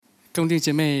兄弟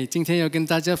姐妹，今天要跟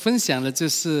大家分享的就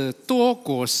是多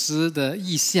果实的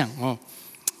异象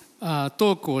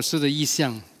多果实的异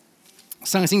象。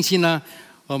上个星期呢，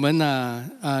我们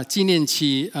纪念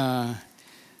起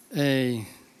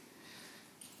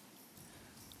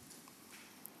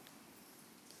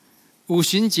五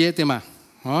旬节，对吗？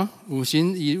五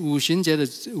旬节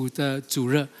的主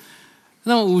日。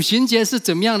那么五旬节是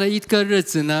怎么样的一个日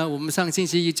子呢？我们上星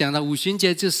期一讲到五旬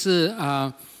节就是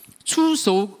初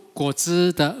熟果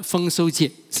子的丰收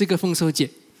节，是一个丰收节。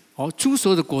初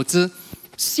熟的果子，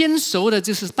先熟的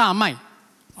就是大麦。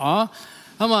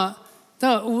那么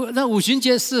那五旬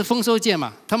节是丰收节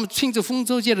嘛？他们庆祝丰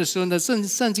收节的时候呢，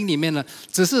圣经里面呢，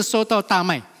只是说到大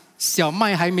麦，小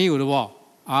麦还没有的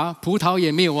葡萄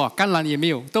也没有橄榄也没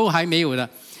有，都还没有的。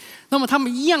那么他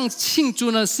们一样庆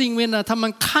祝呢，是因为呢，他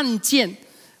们看见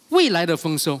未来的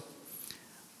丰收，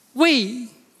为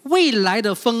未来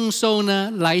的丰收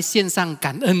呢来献上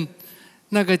感恩，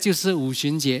那个就是五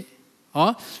旬节。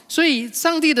所以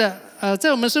上帝的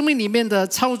在我们生命里面的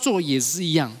操作也是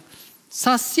一样，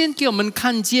他先给我们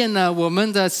看见呢，我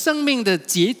们的生命的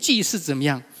结局是怎么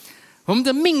样，我们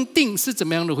的命定是怎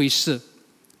么样的回事，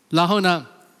然后呢，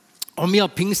我们要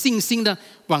凭信心的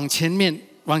往前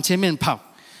面跑。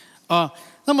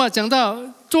那么讲到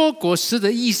多果实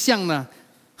的异象呢，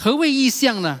何谓异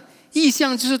象呢？异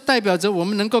象就是代表着我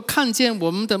们能够看见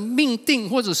我们的命定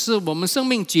或者是我们生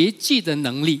命结局的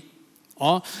能力。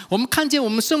我们看见我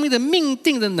们生命的命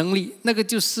定的能力，那个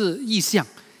就是异象。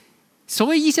所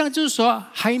谓异象就是说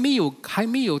还没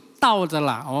有到的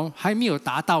啦，还没有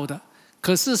达到的，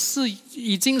可是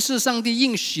已经是上帝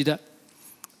应许的，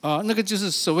那个就是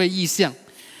所谓异象。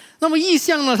那么异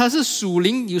象呢，它是有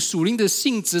属灵的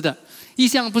性质的。异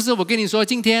象不是我跟你说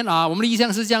今天我们的异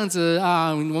象是这样子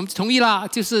我们同意啦，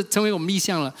就是成为我们的异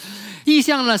象了。异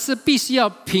象呢是必须要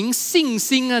凭信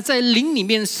心在灵里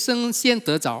面先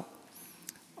得着。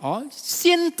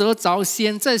先得着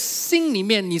先，在心里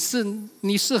面你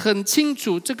是很清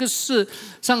楚，这个是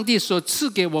上帝所赐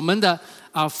给我们的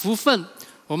福分。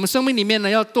我们生命里面呢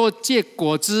要多结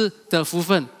果子的福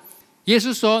分。耶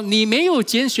稣说：“你没有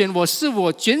拣选我，是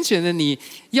我拣选的你，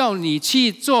要你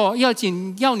去做，要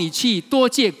你去多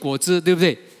结果子，对不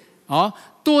对？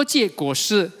多结果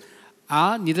实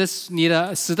你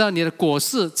的使到你的果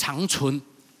实长存。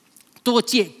多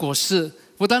结果实，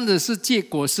不单只是结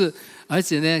果实，而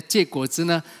且呢，结果子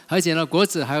呢，而且呢，果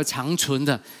子还要长存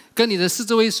的。跟你的四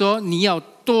周围说，你要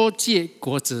多结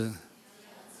果子。”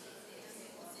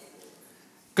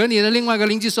跟你的另外一个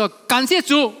邻居说：“感谢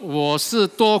主，我是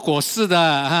多果实的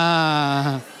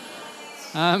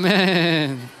阿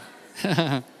们。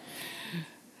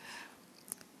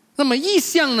那么异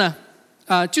象呢，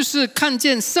就是看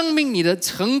见生命里的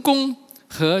成功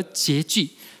和结局。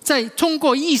在通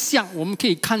过异象，我们可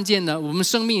以看见呢，我们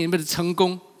生命里面的成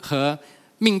功和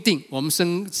命定，我们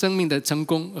生命的成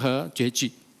功和结局。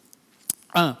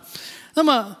那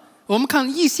么我们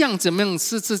看异象怎么样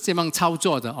是怎么样操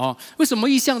作的为什么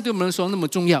异象对我们来说那么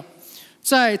重要？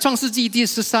在创世纪第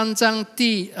13章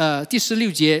第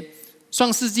16节，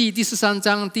创世纪第13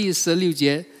章第16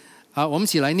节，我们一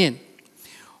起来念：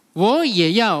我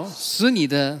也要使你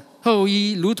的后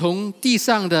裔如同地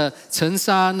上的尘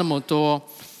沙那么多，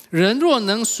人若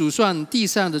能数算地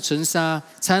上的尘沙，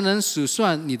才能数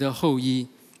算你的后裔。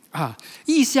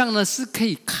异象呢是可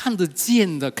以看得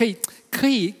见的，可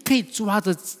以抓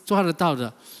得到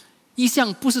的。异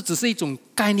象不是只是一种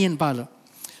概念罢了。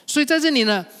所以在这里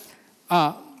呢，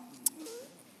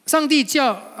上帝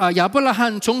叫亚伯拉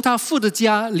罕从他父的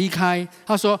家离开。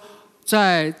他说，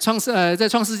在创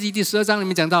世纪第12章里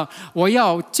面讲到，我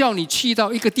要叫你去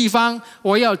到一个地方，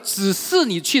我要指示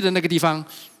你去的那个地方。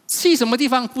去什么地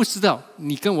方不知道，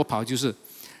你跟我跑就是。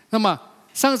那么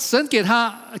神给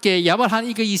亚伯拉罕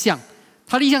一个异象，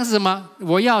他的异象是什么？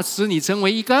我要使你成为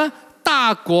一个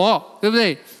大国，对不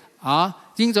对？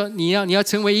因着你要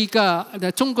成为一个，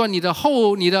通过你的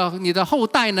后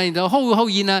代呢，你的后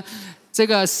裔呢，这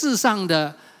个世上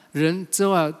的人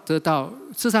都要得到，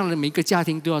世上的每一个家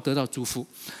庭都要得到祝福。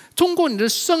通过你的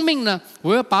生命呢，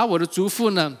我要把我的祝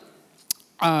福呢，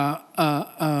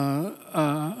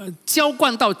浇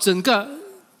灌到整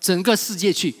个世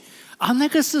界去。那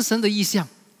个是神的异象。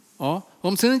我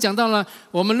们曾经讲到了，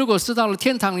我们如果是到了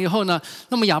天堂以后呢，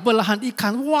那么亚伯拉罕一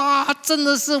看，哇，真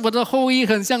的是我的后裔，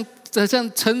很像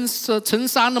尘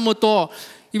沙那么多。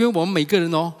因为我们每个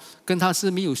人跟他是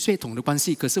没有血统的关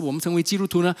系，可是我们成为基督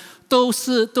徒呢，都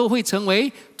是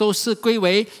归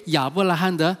为亚伯拉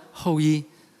罕的后裔。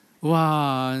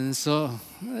哇，说，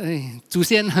祖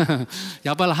先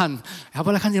亚伯拉罕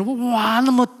看见，哇，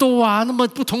那么多啊，那么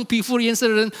不同皮肤颜色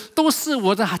的人，都是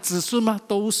我的子孙吗？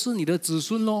都是你的子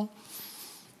孙咯。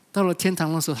到了天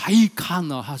堂的时候，他一看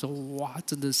哦，他说，哇，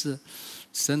真的是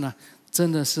神啊，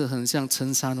真的是很像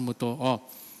尘沙那么多哦，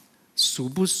数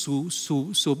不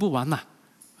完呐。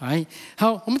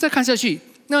好，我们再看下去，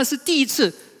那是第一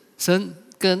次神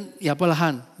跟亚伯拉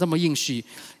罕那么应许。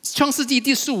创世纪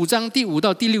第15章第5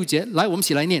到第6节，来，我们一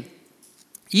起来念。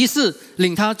于是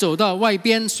领他走到外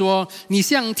边，说：“你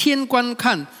向天观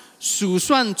看，数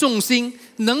算众星，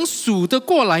能数得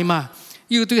过来吗？”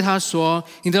又对他说：“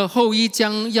你的后裔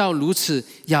将要如此。”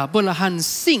亚伯拉罕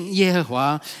信耶和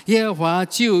华，耶和华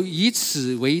就以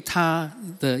此为他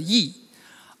的义。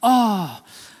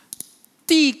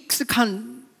第一是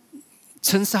看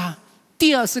尘沙，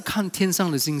第二是看天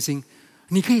上的星星，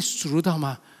你可以数得到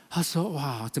吗？他说：“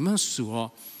哇，怎么样数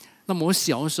哦？”那么我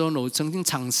小的时候呢，我曾经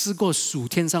尝试过数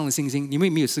天上的星星，你们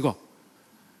有没有试过？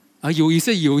有一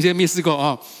些没试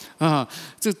过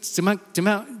这怎么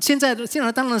样？现在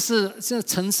当然是现在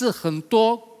城市很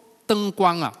多灯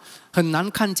光啊，很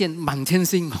难看见满天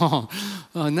星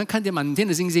能看见满天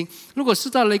的星星。如果是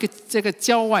到了一个这个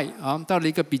郊外到了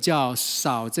一个比较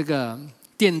少这个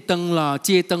电灯啦、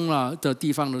街灯啦的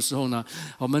地方的时候呢，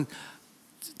我们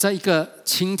在一个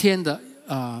晴天的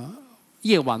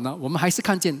夜晚呢，我们还是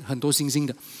看见很多星星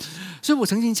的。所以我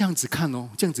曾经这样子看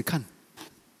这样子看，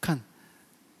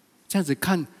这样子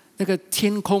看那个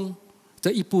天空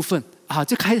的一部分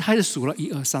就开始数了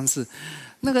1、2、3、4，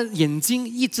那个眼睛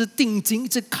一直定睛，一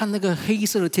直看那个黑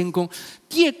色的天空，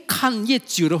越看越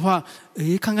久的话，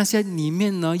看看现在里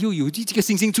面呢又有这个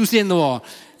星星出现了哦。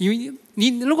因为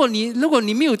如果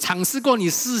你没有尝试过，你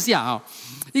试下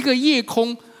一个夜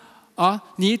空。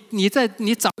你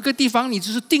找一个地方，你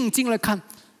就是定睛来看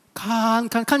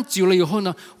久了以后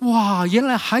呢，哇，原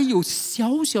来还有小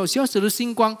的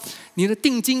星光。你的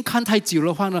定睛看太久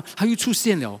的话呢，它又出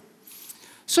现了。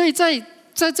所以在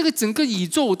这个整个宇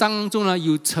宙当中呢，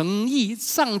有成亿、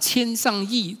上千、上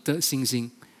亿的星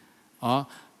星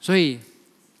所以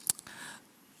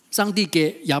上帝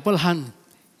给亚伯拉罕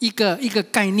一个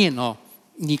概念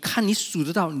你看你数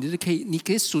得到，你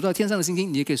可以数到天上的星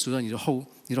星，你也可以数到你的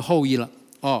后裔了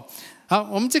好，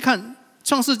我们再看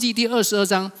创世纪第22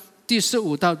章第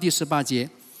15到第18节。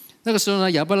那个时候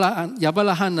呢，亚伯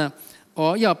拉罕呢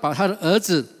要把他的儿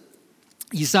子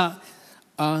以撒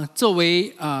作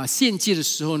为献祭的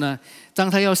时候呢，当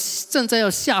他正在要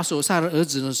下手杀的儿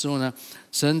子的时候呢，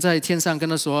神在天上跟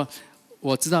他说：“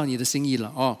我知道你的心意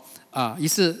了于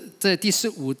是在第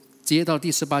15节到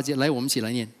第18节，来，我们一起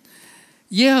来念。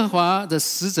耶和华的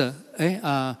使者，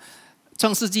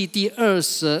创世纪第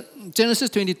Genesis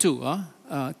 22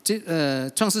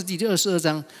创世纪第22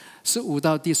章15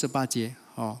到第18节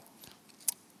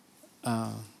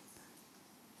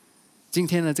今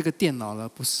天的这个电脑呢，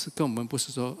跟我们不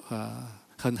是说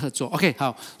很合作。OK，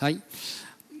 好，来，1、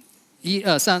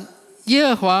2、3，耶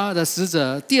和华的使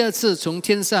者第二次从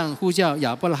天上呼叫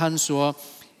亚伯拉罕说：“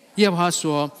耶和华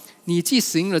说，你既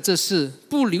行了这事，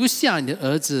不留下你的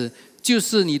儿子，就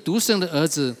是你独生的儿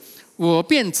子，我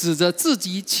便指着自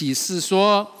己起誓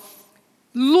说：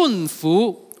论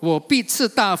福，我必赐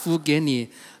大福给你；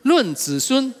论子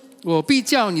孙，我必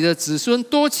叫你的子孙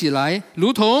多起来，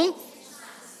如同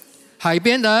海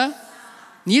边的。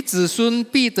你子孙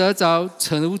必得着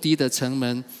仇敌的城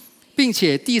门，并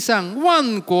且地上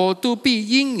万国都必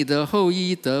因你的后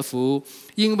裔得福，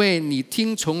因为你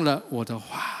听从了我的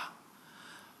话。”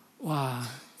哇，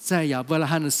在亚伯拉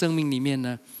罕的生命里面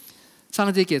呢，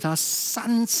上帝给他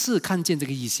3次看见这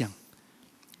个异象，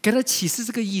给他启示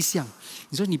这个异象。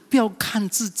你说你不要看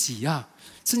自己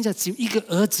剩下只有一个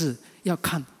儿子，要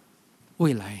看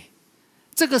未来。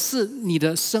这个是你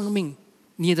的生命，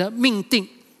你的命定，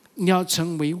你要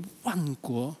成为万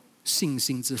国信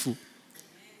心之父。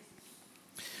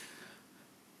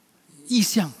异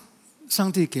象，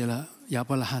上帝给了亚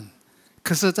伯拉罕，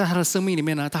可是在他的生命里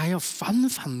面呢，他还要反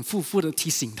反复复的提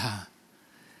醒他。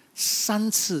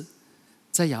3次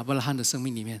在亚伯拉罕的生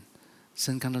命里面，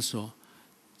神跟他说：“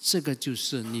这个就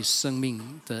是你生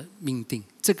命的命定，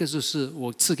这个就是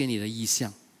我赐给你的异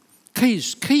象，可以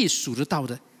数得到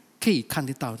的，可以看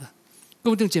得到的。”各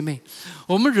位弟兄姐妹，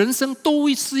我们人生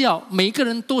每一个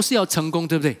人都是要成功，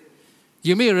对不对？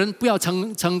有没有人不要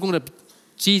成功的？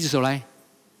举起手来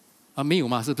没有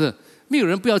嘛，是不是？没有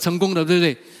人不要成功的，对不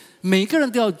对？每个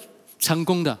人都要成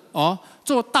功的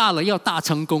做大了要大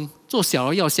成功，做小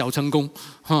了要小成功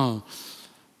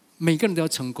每个人都要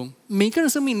成功，每个人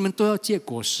生命里面都要结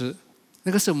果实，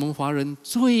那个是我们华人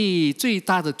最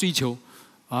大的追求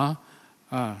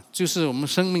就是我们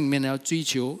生命里面要追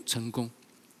求成功。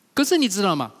可是你知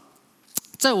道吗？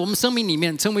在我们生命里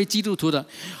面成为基督徒的，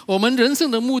我们人生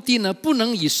的目的呢，不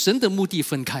能与神的目的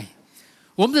分开。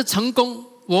我们的成功，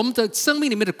我们的生命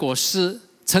里面的果实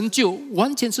成就，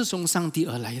完全是从上帝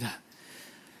而来的。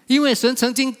因为神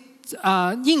曾经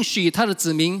应许他的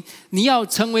子民，你要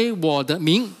成为我的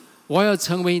民，我要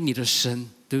成为你的神，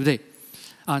对不对？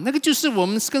那个就是我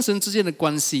们跟神之间的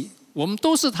关系。我们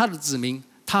都是他的子民，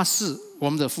他是我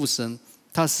们的父神，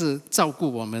他是照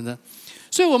顾我们的。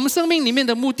所以我们生命里面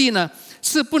的目的呢，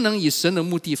是不能与神的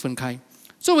目的分开。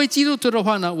作为基督徒的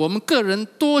话呢，我们个人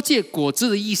多结果子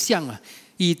的意向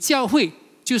与教会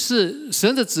就是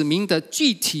神的子民的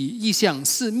具体意向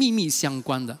是密密相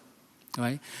关的。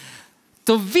Right?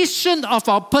 The vision of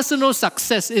our personal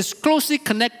success is closely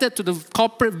connected to the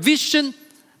corporate vision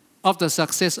of the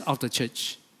success of the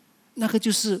church. 那个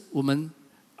就是我们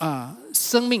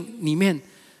生命里面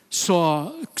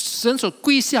神所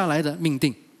归下来的命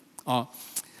定。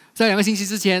在2个星期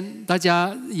之前，大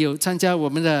家有参加我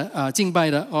们的敬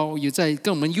拜的有在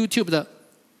跟我们 YouTube 的，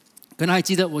可能还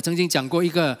记得我曾经讲过一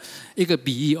个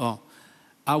比喻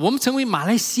我们成为马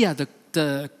来西亚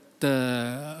的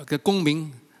公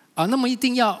民那么一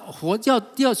定要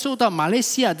受到马来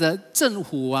西亚的政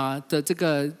府的这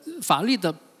个法律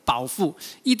的保护，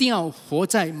一定要活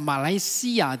在马来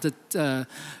西亚的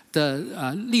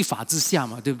立法之下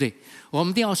嘛，对不对？我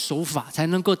们一定要守法，才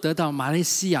能够得到马来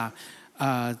西亚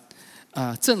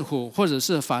政府或者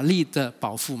是法律的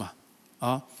保护嘛。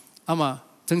那么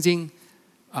曾经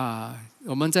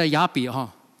我们在雅比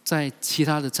在其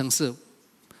他的城市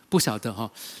不晓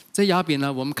得在雅比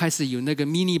呢，我们开始有那个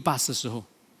mini bus 的时候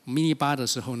，mini bar 的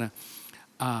时候呢，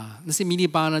那些 mini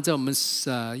bar 呢，在我们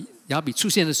雅比出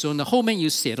现的时候呢，后面有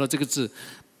写到这个字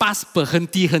 ，bus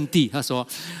berhenti，他说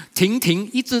停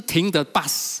一直停的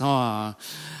bus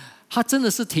它真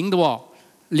的是停的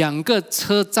2个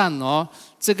车站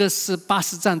这个是巴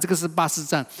士站，这个是巴士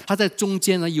站，它在中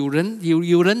间呢，有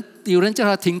人叫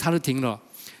他停，他就停了；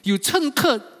有乘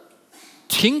客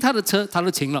停他的车，他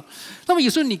就停了。那么有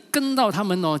时候你跟到他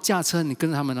们驾车，你跟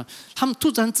着他们他们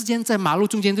突然之间在马路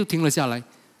中间就停了下来，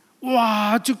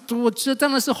哇！我觉得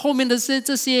当然是后面的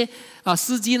这些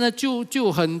司机呢，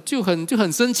就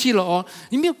很生气了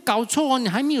你没有搞错你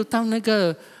还没有到那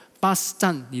个巴士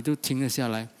站，你都停了下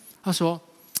来。他说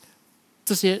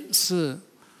这些是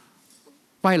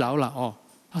外劳了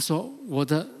他说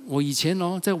我以前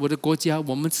在我的国家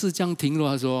我们是这样停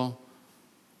了。他说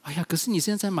哎呀，可是你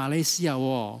现在在马来西亚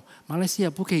马来西亚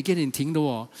不可以给你停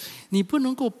的你不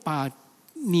能够把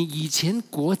你以前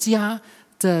国家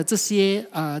的这些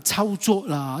操作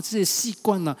啦，这些习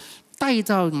惯啦，带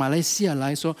到马来西亚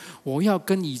来说，我要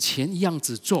跟以前一样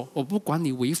子做，我不管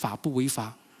你违法不违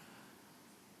法，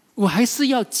我还是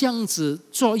要这样子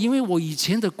做，因为我以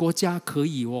前的国家可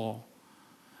以我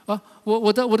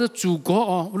的祖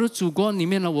国里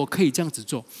面呢，我可以这样子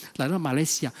做。来到马来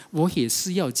西亚，我也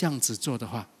是要这样子做的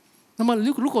话，那么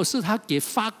如果是他给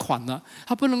罚款了，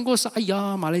他不能够说哎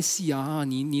呀，马来西亚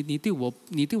你对我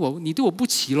不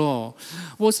起咯，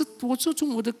我是从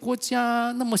我的国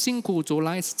家那么辛苦走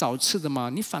来找吃的嘛，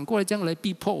你反过来这样来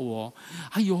逼迫我，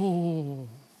哎呦，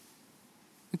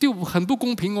你对我很不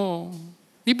公平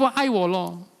你不爱我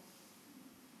咯。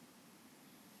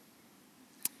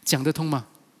讲得通吗？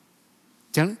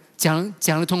讲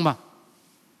得通吗？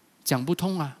讲不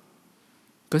通啊。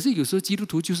可是有时候基督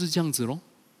徒就是这样子咯。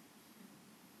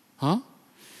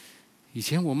以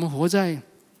前我们活在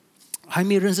还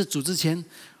没有认识主之前，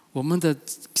我们的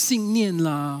信念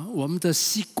啦，我们的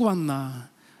习惯啦，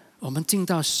我们进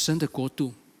到神的国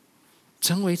度，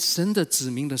成为神的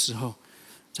子民的时候，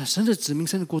在神的子民、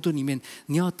神的国度里面，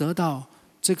你要得到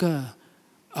这个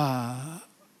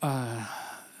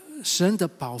神的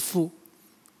保护、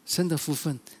神的福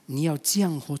分，你要这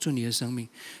样活出你的生命。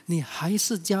你还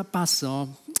是加80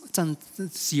站，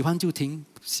喜欢就停，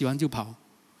喜欢就跑。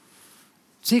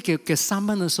所以给上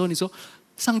班的时候，你说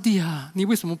上帝啊，你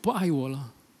为什么不爱我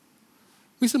了？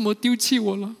为什么丢弃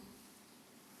我了？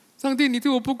上帝，你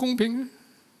对我不公平。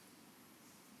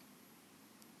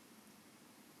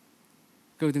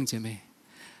各位弟兄姐妹，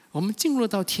我们进入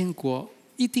到天国，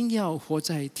一定要活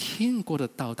在天国的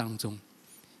道当中，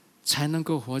才能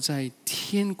够活在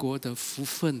天国的福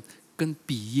分跟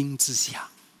比音之下。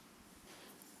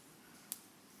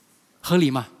合理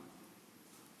吗？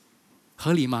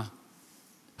合理吗？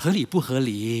合理不合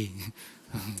理？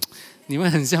你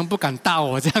们很像不敢打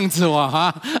我这样子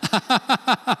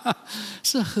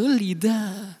是合理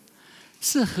的，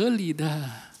是合理的。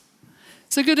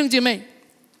所以各位弟兄姐妹，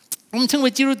我们称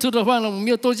为基督徒的话呢，我们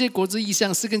有多结果子意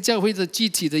象，是跟教会的具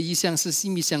体的意象是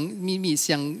秘密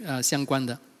相关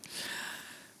的，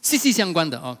息息相关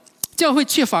的哦。教会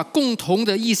缺乏共同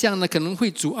的意象呢，可能会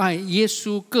阻碍耶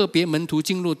稣个别门徒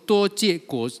进入多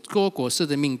果实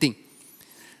的命定。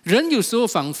人有时候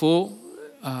仿佛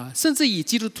甚至以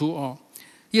基督徒哦，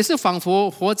也是仿佛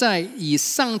活在以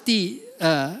上帝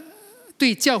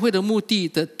对教会的目的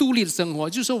的独立的生活，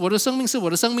就是说我的生命是我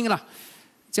的生命啦。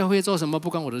教会做什么不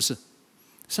关我的事，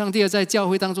上帝要在教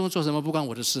会当中做什么不关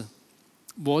我的事，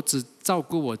我只照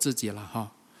顾我自己了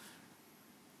哈。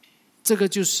这个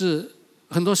就是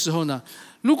很多时候呢，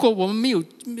如果我们没有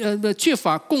缺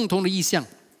乏共同的意向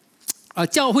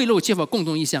教会如果缺乏共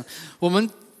同意向，我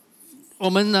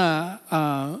们呢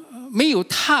没有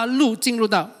踏入进入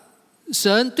到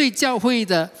神对教会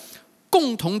的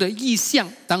共同的意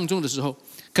向当中的时候，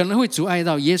可能会阻碍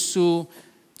到耶稣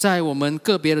在我们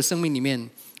个别的生命里面，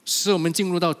使我们进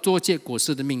入到多结果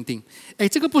实的命定。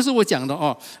这个不是我讲的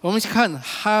哦，我们去看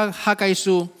哈该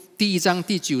书第1章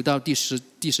第9到第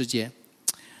10节。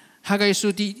哈该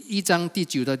书第1章第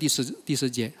9到第10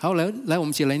节。好，来，我们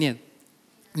一起来念。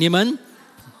你们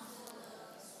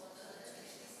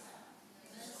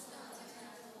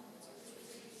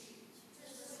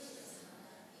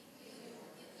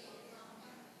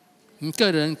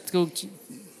个人都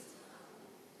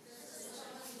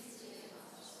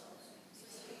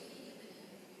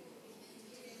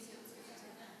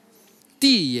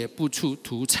地也不出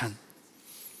土产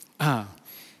那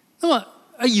么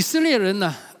以色列人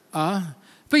呢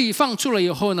被放出来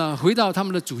以后呢，回到他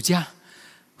们的主家，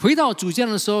回到主家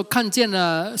的时候，看见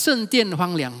了圣殿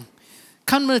荒凉，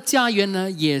看他们的家园呢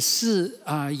也是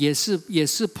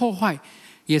破坏，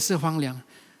也是荒凉。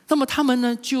那么他们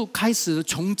呢就开始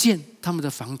重建他们的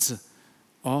房子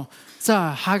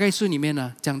在哈该书里面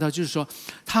呢讲到，就是说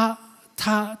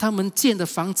他们建的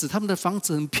房子，他们的房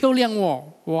子很漂亮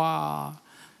哇，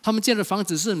他们建的房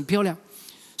子是很漂亮，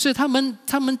所以他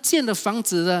们建的房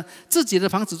子呢，自己的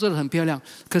房子做得很漂亮，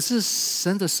可是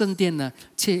神的圣殿呢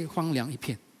却荒凉一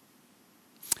片。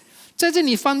在这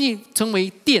里翻译成为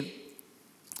殿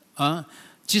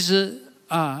其实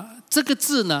这个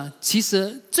字呢，其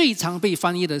实最常被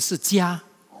翻译的是家，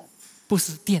不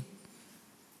是殿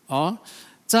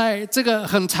在这个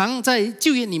很长在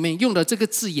旧约里面用的这个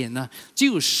字眼呢，就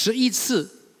有11次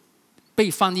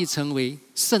被翻译成为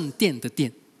圣殿的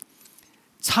殿，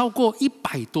超过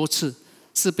100多次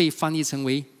是被翻译成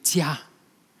为家。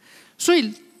所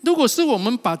以如果是我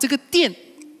们把这个殿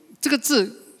这个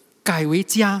字改为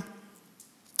家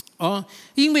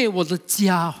因为我的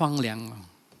家荒凉了，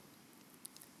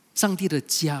上帝的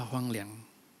家荒凉，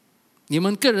你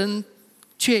们个人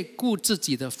却顾自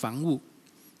己的房屋，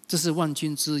这是万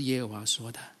军之耶和华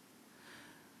说的。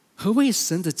何谓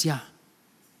神的家？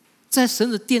在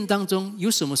神的殿当中有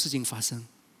什么事情发生？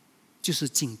就是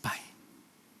敬拜，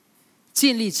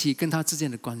建立起跟他之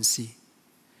间的关系。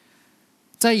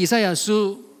在以赛亚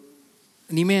书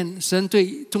里面，神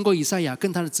通过以赛亚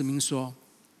跟他的子民说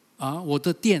我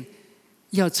的殿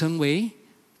要成为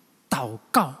祷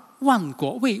告万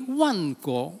国为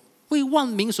万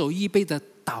民所预备的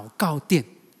祷告殿，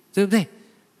对不对？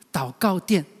祷告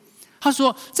殿，他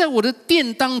说在我的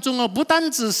殿当中不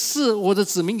单只是我的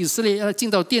子民以色列要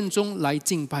进到殿中来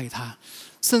敬拜他，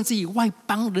甚至于外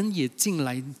邦人也进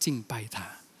来敬拜他。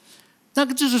那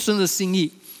个就是神的心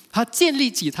意，他建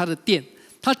立起他的殿，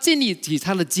他建立起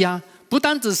他的家，不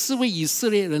单只是为以色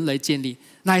列人来建立，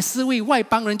乃是为外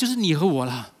邦人，就是你和我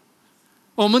啦。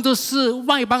我们都是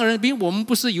外邦人，因为我们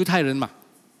不是犹太人嘛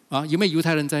有没有犹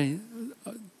太人在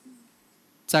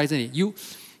这里？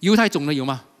犹太种的有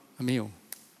吗？没有。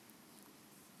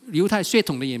犹太血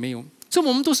统的也没有，所以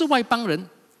我们都是外邦人，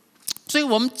所以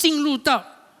我们进入到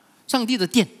上帝的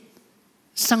殿，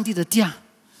上帝的家，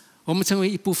我们成为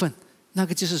一部分，那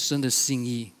个就是神的心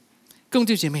意。各位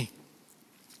弟兄姐妹，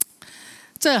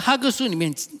在哈该书里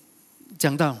面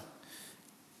讲到，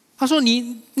他说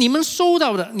你们收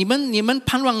到的，你们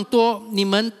盼望多，你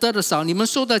们得的少，你们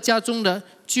收到家中的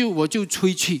我就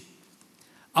吹去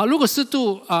如果是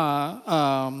读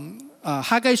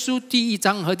哈该书第1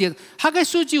章和哈该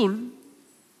书就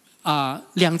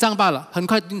2章罢了，很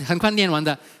快念完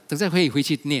的，等下可以回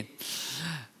去念。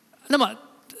那么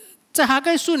在哈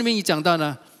该书里面也讲到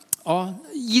呢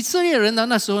以色列人呢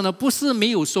那时候呢不是没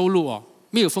有收入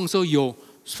没有丰收，有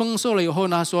丰收了以后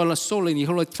呢，说了收了以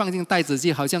后放进袋子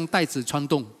去，好像袋子穿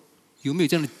洞，有没有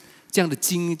这样的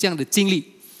经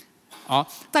历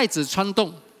袋子穿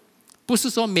洞不是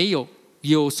说没有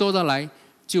收到来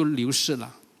就流失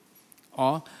了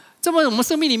这么我们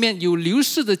生命里面有流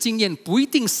失的经验，不一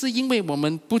定是因为我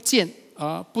们不见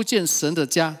神的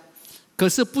家，可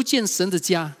是不见神的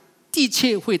家，的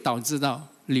确会导致到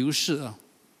流逝啊。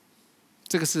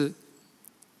这个是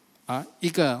一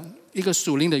个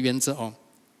属灵的原则哦。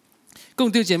各位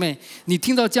弟兄姐妹，你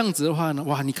听到这样子的话呢，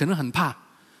哇，你可能很怕。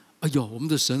哎呦，我们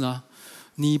的神啊，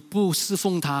你不侍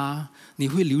奉他，你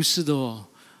会流逝的哦。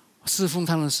侍奉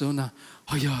他的时候呢，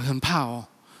哎呀，很怕哦。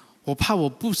我怕我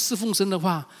不侍奉神的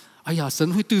话，哎呀，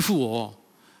神会对付我哦。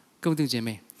各位弟兄姐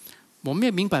妹，我们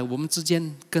要明白我们之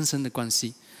间跟神的关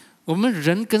系，我们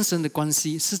人跟神的关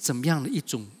系是怎么样的一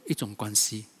种关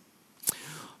系。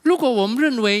如果我们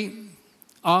认为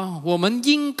我们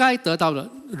应该得到的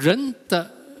人的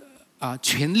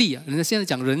权利人家现在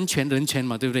讲人权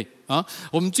嘛，对不对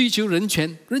我们追求人权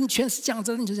是这样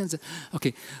子，人权这样子。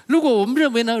OK， 如果我们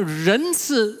认为呢，人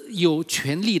是有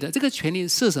权利的，这个权利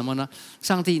是什么呢？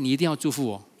上帝，你一定要祝福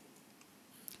我，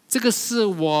这个是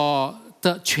我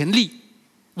的权利，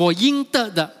我应得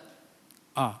的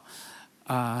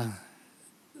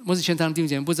牧师全堂弟兄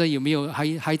姐妹，不知道有没有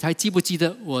还记不记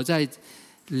得我在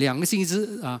2个星期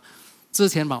之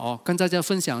前吧跟大家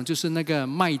分享，就是那个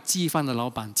卖鸡饭的老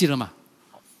板，记得吗？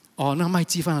那个卖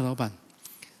鸡饭的老板，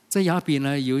在雅比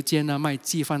呢有一间卖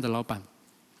鸡饭的老板，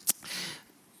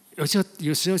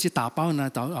有时候去打包呢，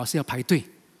是要排队。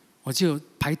我就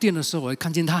排队的时候，我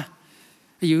看见他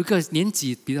有一个年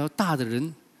纪比较大的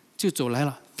人就走来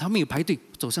了，他没有排队，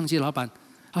走上去，老板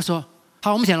他说：“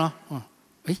好，我们钱了。”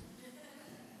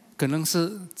可能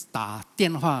是打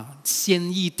电话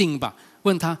先预定吧，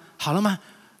问他好了吗？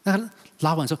那个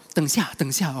老板说：“等下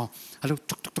哦。”他就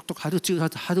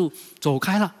走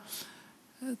开了。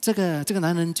这个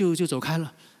男人就走开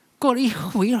了。过了一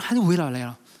会儿，他就回来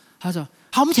了。他说：“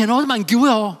好，我們錢咯，蠻久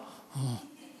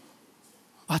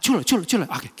了去了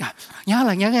 ，OK， 壓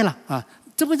了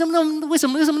這為什麼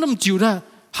那麼久的？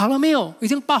好了沒有？已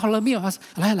經包好了沒有？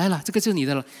來了，這個就是你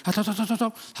的了。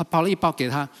他包了一包給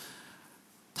他。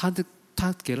他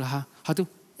給了他就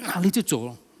你就走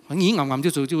了，你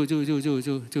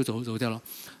就走掉了。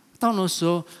到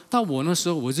我那時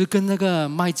候，我就跟那個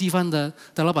賣雞飯的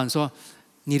老闆說：“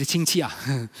你的親戚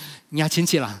你親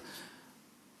戚啦。”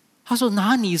他說：“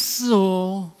哪裡是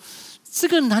哦？這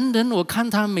個男人，我看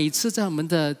他每次在我們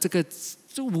的這個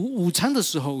午餐的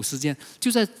時候時間，就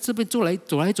在這邊走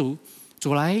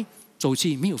來走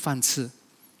去，沒有飯吃。”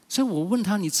所以我問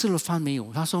他：“你吃了飯沒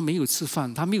有？”他說：“沒有吃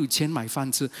飯，他沒有錢買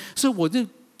飯吃。”所以我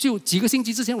就幾個星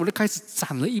期之前，我就開始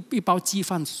攢了一包雞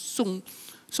飯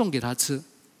送給他吃。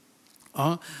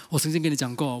我曾經跟你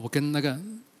講過，我跟那個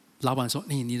老闆說：“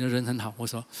你的人很好。”我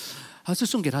說，他就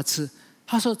送給他吃。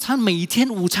他說他每天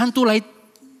午餐都來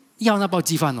要那包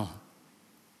雞飯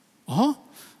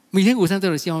每天午餐都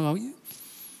來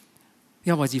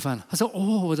要包雞飯。他說：“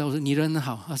我說你人很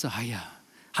好。”他說：“哎呀，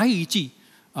還有一句。”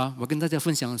我跟大家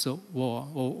分享的時候，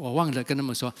我忘了跟他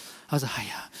們說，他說：“哎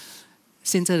呀，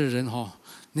現在的人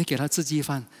你給他吃雞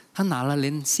飯，他拿了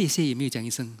連謝謝也沒有講一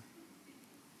聲，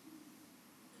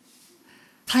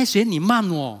他還嫌你慢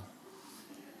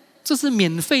這是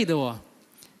免費的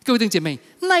各位弟兄姐妹，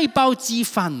那一包雞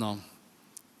飯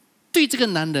對這個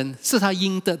男人是他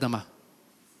應得的嗎？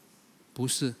不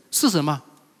是，是什麼？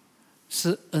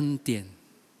是恩典，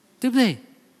對不對？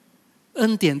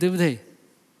恩典，對不對？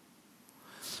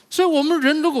所以我們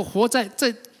人如果活在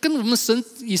跟我們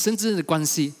與神之間的關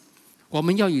係，我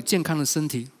們要有健康的身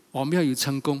體，我們要有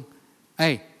成功。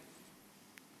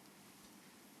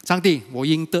上帝，我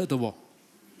應得的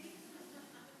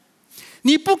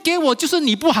你不給我就是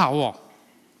你不好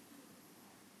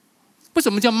為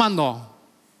什麼叫慢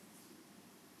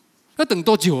要等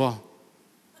多久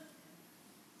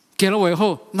給了我以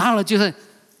後拿了就是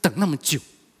等那麼久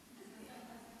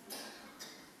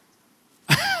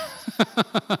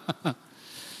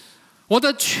我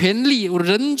的權利，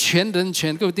人權，各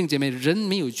位弟兄姐妹，人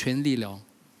沒有權利了。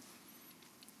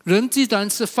人既然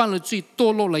是犯了罪，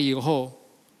墮落了以後，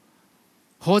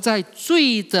活在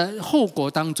罪的後果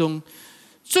當中，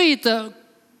罪的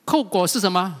後果是什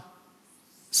麼？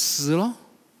死了。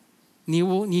你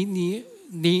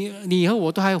和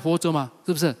我都還活着嘛，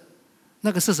是不是？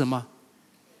那個是什麼？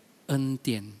恩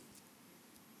典。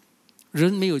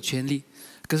人沒有權利，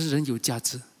可是人有價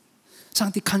值。上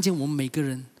帝看見我們每個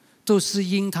人都是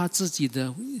因他自己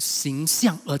的形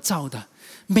象而造的，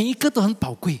每一個都很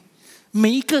寶貴，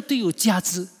每一個都有價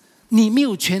值。你沒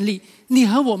有權利，你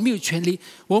和我沒有權利，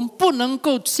我們不能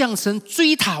夠向神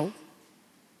追討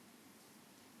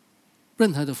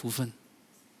任何的福分。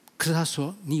可是他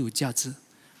說你有價值，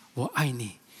我愛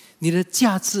你，你的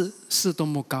價值是多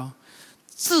麼高，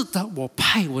至得我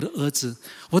派我的兒子，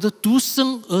我的獨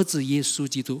生兒子耶穌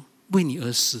基督為你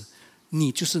而死，你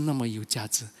就是那麼有價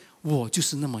值，我就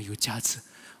是那麼有價值，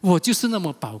我就是那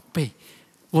麼寶貝。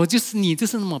你就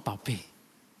是那么宝贝。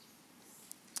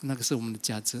那个是我们的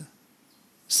价值，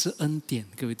是恩典，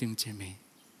各位弟兄姐妹。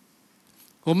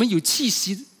我们有气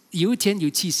息，有一天有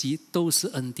气息，都是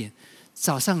恩典。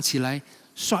早上起来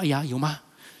刷牙有吗？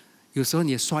有时候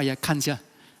你刷牙看一下，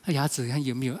牙齿看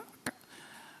有没有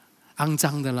肮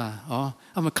脏的啦，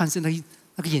那么看是那个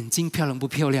眼睛漂亮不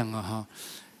漂亮啊？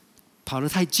跑得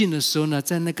太近的时候呢，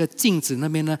在那个镜子那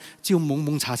边呢，就蒙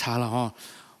蒙查查了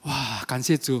哇，感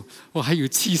谢主，我还有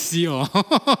气息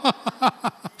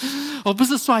我不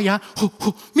是刷牙，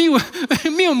没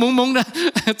有蒙蒙的，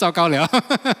糟糕了。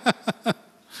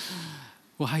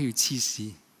我还有气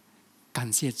息，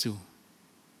感谢主，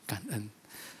感恩。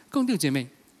各位弟兄姐妹，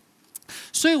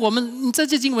所以我们在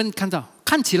这经文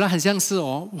看起来很像是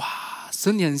哇，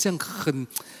神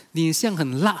你像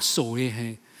很辣手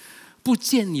耶，不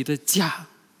见你的家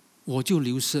我就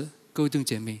流失。各位弟兄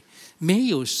姐妹，没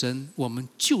有神我们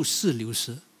就是流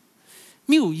失，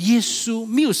没有耶稣，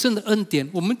没有神的恩典，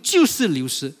我们就是流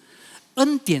失。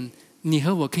恩典你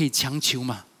和我可以强求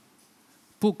吗？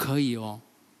不可以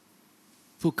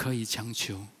不可以强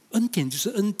求。恩典就是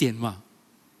恩典嘛，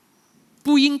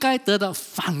不应该得到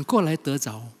反过来得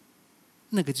着，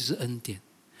那个就是恩典。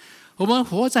我们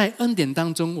活在恩典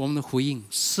当中，我们的回应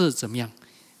是怎么样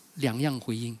？2样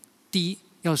回应。第一，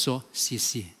要说谢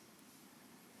谢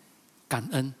感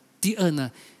恩。第二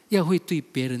呢，要会对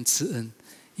别人赐恩，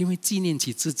因为纪念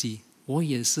起自己，我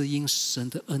也是因神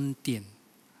的恩典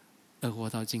而活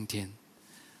到今天。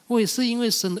我也是因为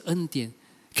神的恩典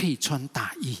可以穿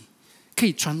大衣，可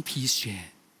以穿皮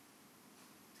鞋，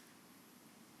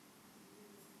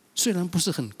虽然不是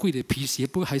很贵的皮鞋，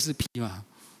不过还是皮嘛。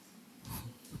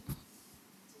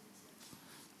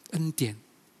恩典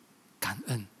感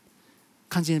恩，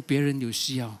看见别人有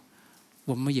需要，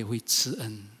我们也会赐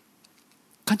恩。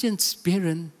看见别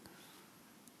人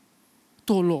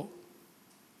堕落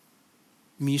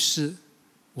迷失，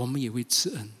我们也会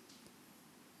赐恩。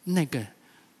那个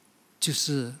就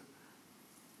是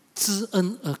知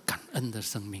恩而感恩的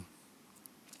生命。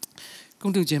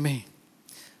弟兄姐妹，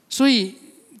所以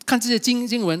看这些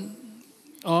经文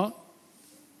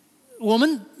我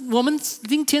们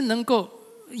今天能够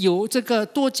有这个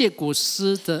多结果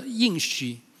实的应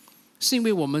许，是因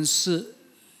为我们是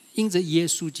因着耶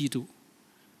稣基督，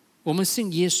我们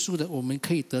信耶稣的，我们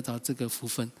可以得到这个福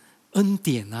分。恩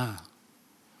典啊，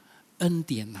恩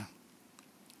典啊！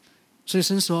所以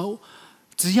神说，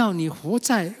只要你活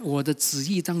在我的旨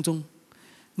意当中，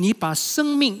你把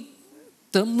生命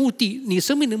的目的，你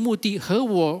生命的目的和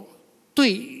我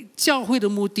对教会的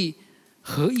目的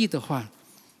合一的话，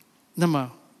那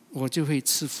么我就会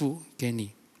赐福给你。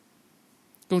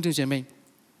弟兄姐妹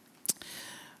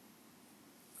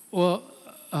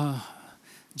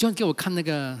，John 给我看那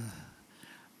个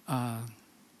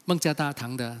孟加大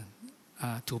堂的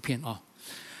图片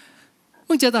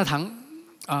孟加大堂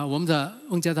我们的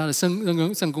孟加大的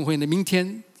圣公会呢，明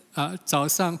天早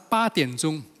上8点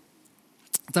钟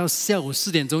到下午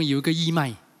4点钟有一个义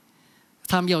卖，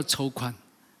他们要筹款。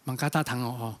孟加大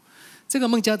堂这个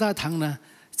孟加大堂呢，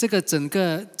这个整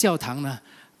个教堂呢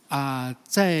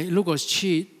在如果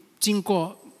去经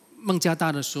过孟加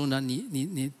大的时候呢，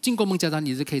你经过孟加大，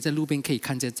你就可以在路边可以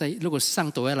看见，如果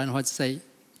上斗亚兰的话，在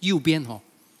右边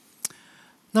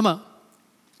那么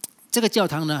这个教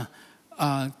堂呢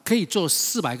可以坐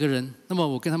400个人。那么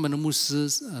我跟他们的牧师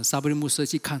沙布利牧师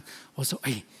去看，我说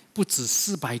不止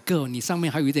400个，你上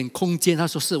面还有一点空间。他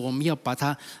说是，我们要把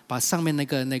上面那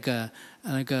个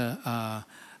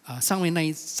上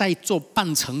面再做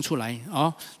半层出来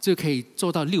就可以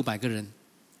做到600个人。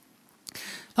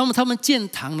那么他们建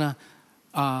堂呢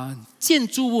建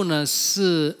筑物呢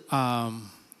是200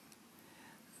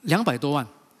多万，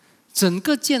整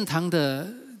个建堂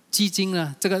的基金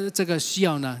呢，这个需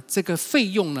要呢，这个费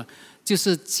用呢，就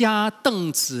是加凳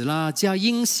子啦、加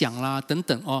音响啦等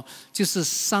等就是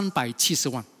370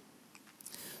万。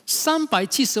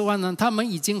370万呢，他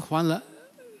们已经还了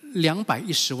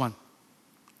210万，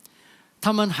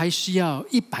他们还需要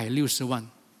160万。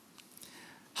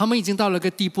他们已经到了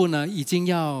个地步呢，已经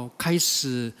要开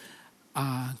始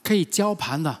可以交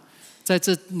盘了，在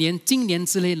今年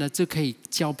之内呢就可以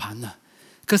交盘了。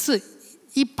可是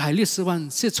160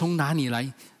万是从哪里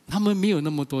来？他们没有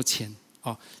那么多钱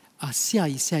下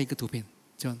一个图片，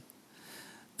就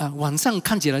晚上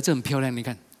看起来就很漂亮，你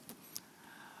看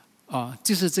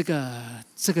就是这个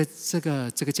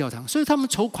教堂，所以他们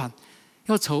筹款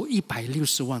要筹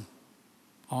160万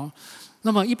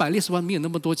那么160万没有那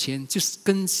么多钱，就是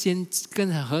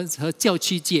和教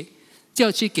区借，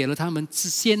教区给了他们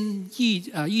先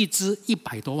预支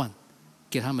100多万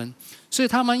给他们，所以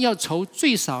他们要筹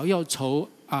最少要筹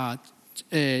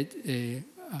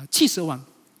70万，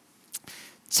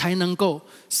才能够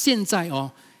现在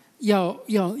要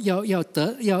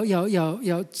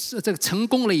这个成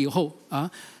功了以后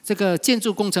这个建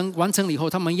筑工程完成了以后，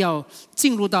他们要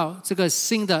进入到这个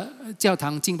新的教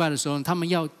堂敬拜的时候，他们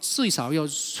最少要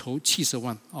筹70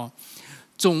万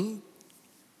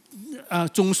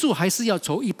总数还是要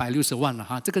筹160万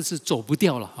了这个是走不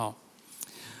掉了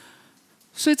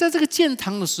所以在这个建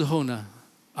堂的时候呢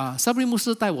萨布利牧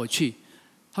师带我去，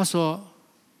他说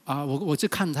我就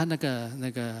看他那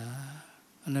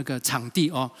个场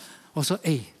地我说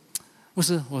牧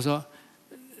师，我说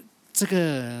这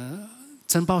个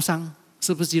承包商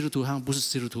是不是基督徒？他们不是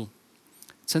基督徒。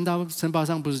承包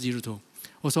商不是基督徒。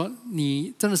我说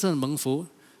你真的是很蒙福，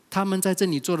他们在这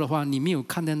里做的话，你没有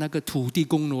看到那个土地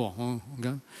公的你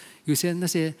看有些那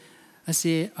些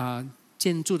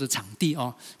建筑的场地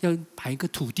要摆一个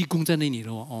土地公在那里的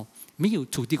没有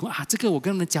土地公这个我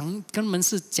跟他们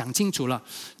是讲清楚了，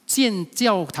建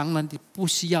教堂呢不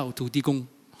需要土地公，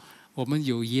我们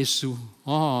有耶稣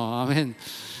阿们。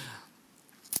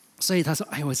所以他说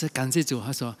我是感谢主，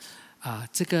他说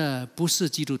这个不是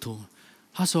基督徒，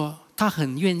他说他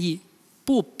很愿意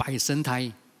不摆神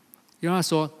台，然后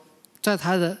说在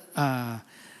他的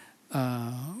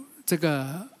这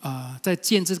个在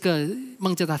建这个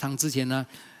孟加大堂之前呢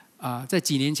在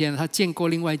几年前他建过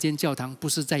另外一间教堂，不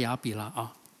是在雅比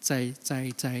了在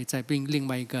另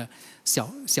外一个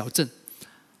小镇。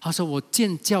他说我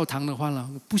建教堂的话呢，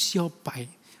我不需要摆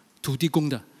土地公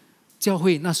的。教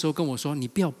会那时候跟我说你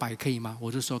不要摆可以吗？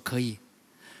我就说可以。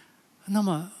那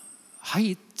么还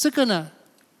有这个呢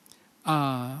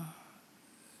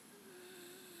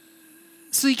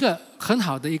是一个很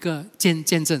好的一个见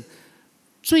证。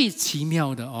最奇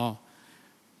妙的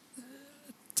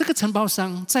这个承包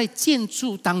商在建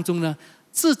筑当中呢，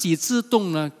自己自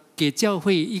动呢给教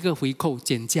会一个回扣，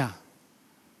减价，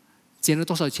减了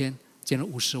多少钱？减了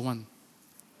50万。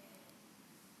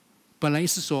本来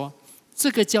是说这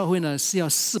个教会呢是要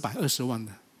420万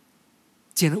的，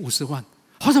减了50万。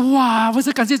我说哇，我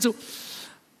是感谢主。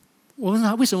我问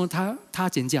他为什么他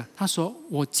减价，他说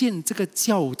我建这个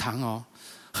教堂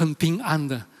很平安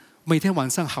的，每天晚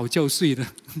上好觉睡的。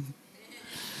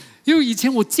因为以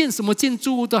前我建什么建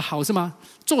筑物的好是吗？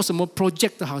做什么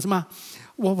project 的好是吗？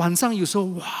我晚上有时候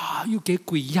又给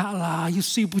鬼压啦，又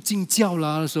睡不进觉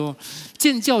啦。他说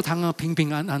建教堂平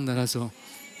平安安的。他说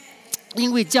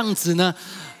因为这样子呢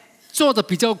做的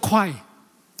比较快，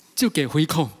就给回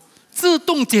扣，自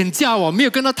动减价没有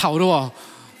跟他讨的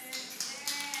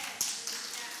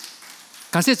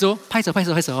感谢主，拍手拍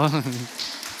手拍手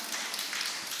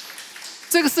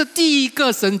这个是第一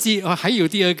个神迹还有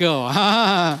第二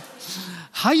个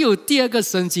还有第二个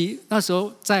神迹。那时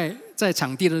候在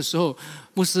场地的时候，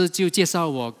牧师就介绍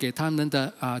我给他们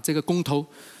的这个工头，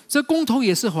这工头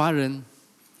也是华人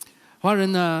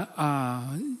呢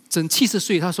整70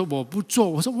岁。他说我不做。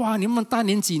我说哇，你那么大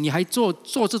年纪你还做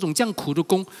这种这样苦的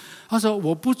工？他说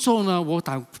我不做呢，我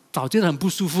早觉得很不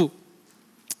舒服。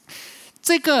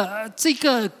这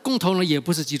个工头呢也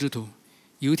不是基督徒。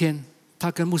有一天他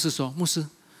跟牧师说，牧师，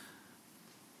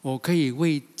我可以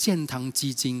为建堂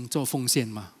基金做奉献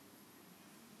吗？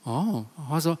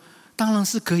他说当然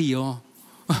是可以我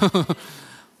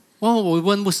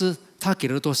问牧师他给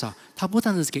了多少，他不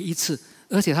但是给一次，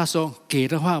而且他说给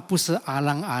的话不是阿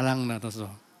啷的。他说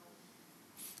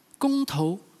工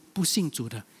头不信主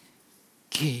的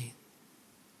给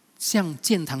向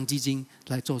建堂基金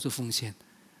来做出奉献。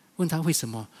问他为什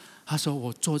么，他说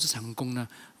我做这场工呢，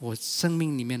我生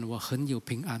命里面我很有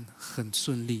平安，很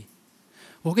顺利，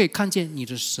我可以看见你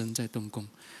的神在动工。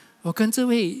我跟这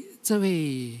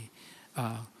位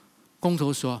工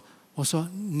头说，我说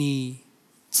你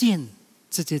建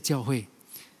这些教会，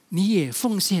你也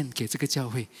奉献给这个教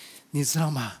会，你知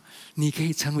道吗？你可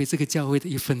以成为这个教会的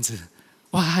一份子。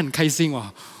哇，他很开心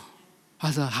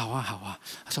他说好啊。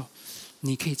他说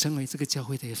你可以成为这个教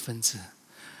会的一份子。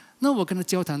那我跟他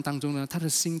交谈当中呢，他的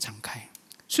心敞开，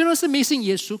虽然是没信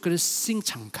耶稣，可是心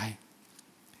敞开。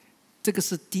这个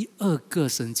是第二个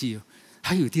神迹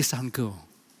还有第三个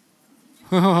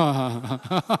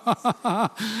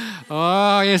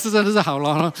也是真的是好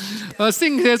了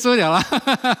信耶稣了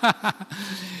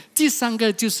第三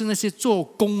个就是那些做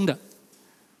工的，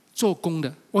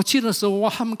我去的时候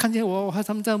他们看见我，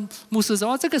他们在牧师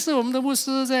说这个是我们的牧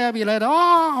师在亚比来的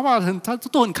他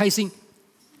都很开心。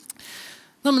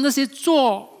那么那些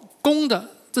做工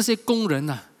的这些工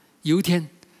人有一天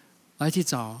来去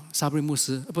找沙布利牧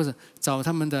师，不是找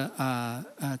他们的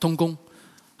同工。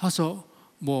他说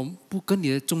我不跟你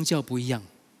的宗教不一样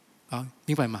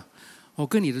明白吗？我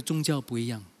跟你的宗教不一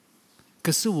样，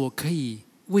可是我可以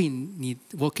为你，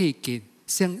我可以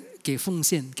给奉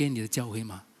献给你的教会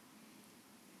吗？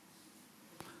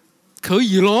可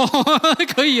以咯，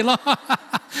可以咯，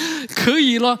可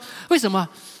以咯。为什么？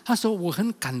他说我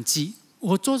很感激，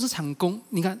我做这场工，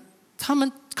你看他们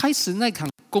开始那场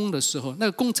工的时候，那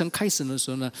个工程开始的时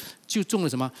候呢，就中了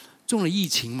什么？中了疫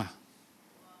情嘛，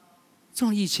中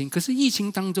了疫情。可是疫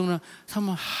情当中呢，他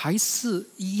们还是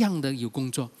一样的有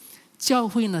工作。教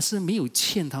会呢是没有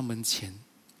欠他们钱，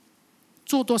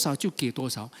做多少就给多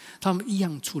少，他们一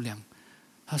样出粮。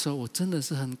他说我真的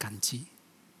是很感激。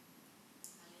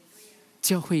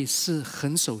教会是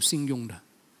很守信用的，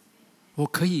我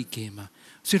可以给吗？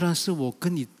虽然是我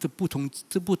跟你的不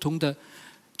同的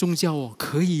宗教哦，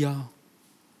可以啊。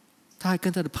他还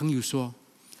跟他的朋友说，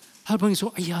他的朋友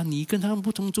说：“哎呀，你跟他们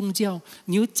不同宗教，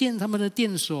你又建他们的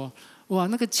电所，哇，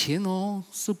那个钱哦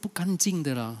是不干净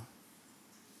的了。”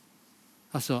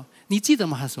他说：“你记得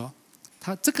吗？”他说：“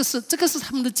这个是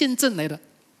他们的见证来的。”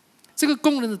这个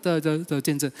工人的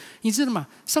见证，你知道吗？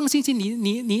上星期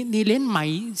你连买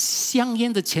香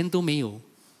烟的钱都没有，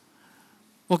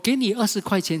我给你20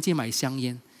块钱去买香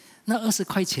烟，那20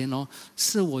块钱哦，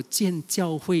是我建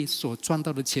教会所赚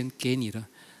到的钱给你的，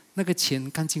那个钱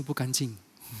干净不干净？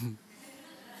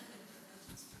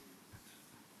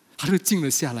他就静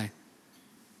了下来。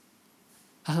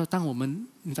他说：“当我们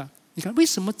你看为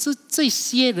什么这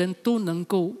些人都能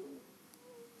够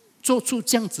做出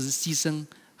这样子的牺牲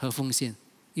和奉献？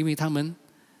因为他们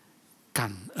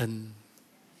感恩，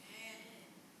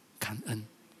感恩。”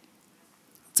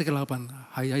这个老板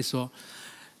还说，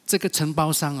这个承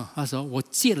包商啊，他说我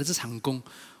借了这场工，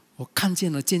我看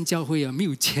见了建教会啊没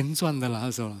有钱赚的了。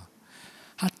他说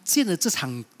他借了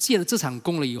这场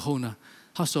工了以后呢，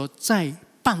他说在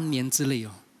半年之内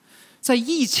哦，在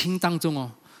疫情当中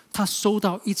哦，他收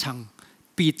到一场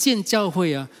比建教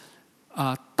会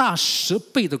大10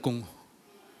倍的工。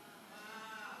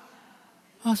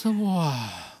他说：“哇，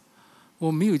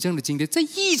我没有这样的经历，在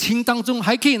疫情当中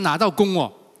还可以拿到工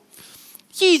哦。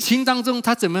疫情当中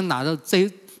他怎么拿到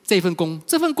这份工？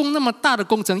这份工那么大的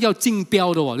工程要竞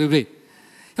标的哦，对不对？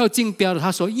要竞标的。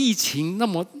他说疫情那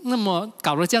么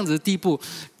搞到这样子的地步，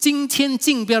今天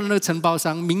竞标的那个承包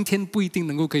商，明天不一定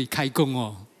能够可以开工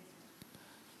哦。”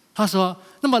他说：“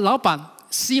那么老板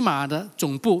西马的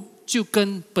总部就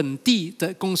跟本地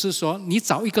的公司说，你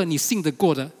找一个你信得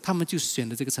过的，他们就选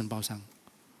了这个承包商。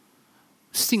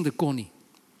信得过你，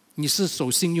你是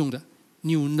守信用的，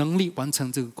你有能力完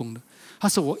成这个工的。”他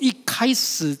说：“我一开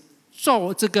始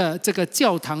做这个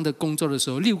教堂的工作的时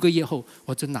候，6个月后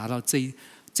我就拿到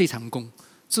这场工，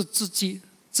是直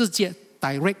接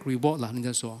direct reward 了，人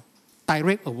家说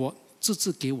direct award， 直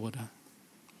接给我的。”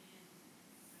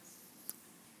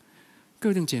各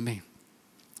位弟兄姐妹，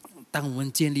当我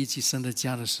们建立起神的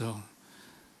家的时候，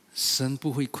神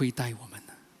不会亏待我们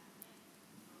的。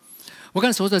我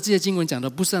刚才所说的这些经文讲的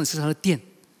不是他的殿，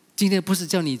今天不是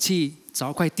叫你去找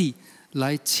一块地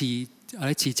来起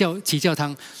教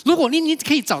堂。如果你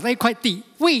可以找到一块地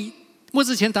为末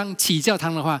日前堂起教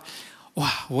堂的话，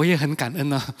哇，我也很感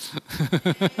恩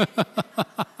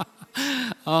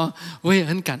啊！我也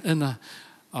很感恩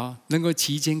啊！能够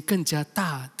起一间更加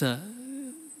大的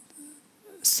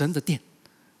神的殿，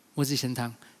末日前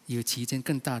堂有起一间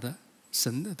更大的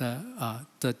神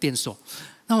的殿所。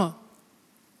那么，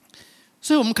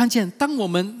所以我们看见，当我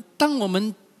们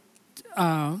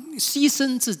牺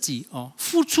牲自己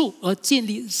付出而建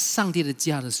立上帝的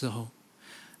家的时候，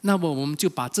那么我们就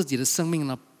把自己的生命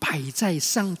呢摆在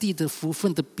上帝的福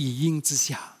分的庇荫之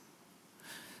下。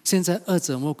现在恶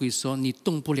者魔鬼说你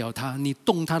动不了他，你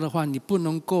动他的话，你不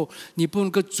能够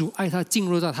阻碍他进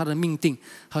入到他的命定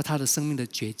和他的生命的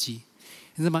绝迹。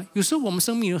你知道吗？有时候我们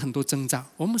生命有很多挣扎，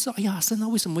我们说：“哎呀，神啊，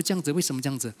为什么这样子？为什么这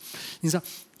样子？”你知道，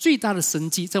最大的神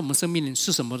迹在我们生命里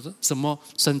是什么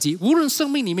神迹？无论生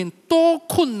命里面多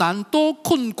困难、多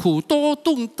困苦、多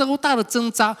大的挣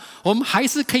扎，我们还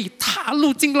是可以踏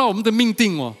入进入我们的命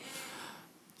定哦。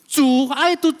阻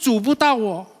碍都阻不到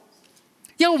我。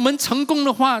要我们成功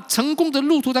的话，成功的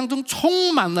路途当中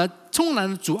充满了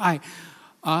阻碍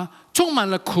充满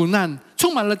了苦难，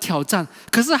充满了挑战，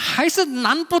可是还是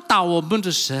难不倒我们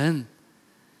的神。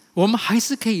我们还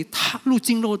是可以踏入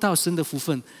进入到神的福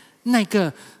分。那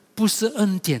个不是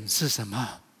恩典是什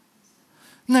么？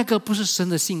那个不是神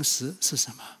的信实是什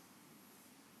么？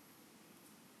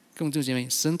各位弟兄姐妹，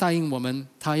神答应我们，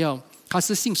他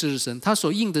是信实的神，他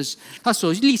所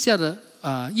立下的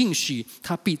应许，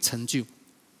他必成就。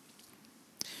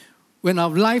When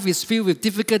our life is filled with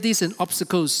difficulties and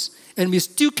obstacles, and we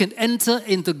still can enter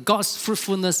into God's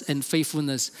fruitfulness and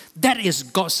faithfulness, that is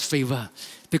God's favor.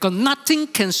 Because nothing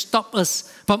can stop us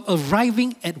from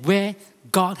arriving at where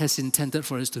God has intended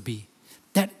for us to be.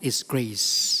 That is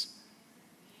grace.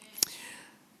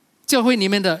 教会里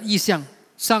面的意象。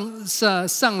上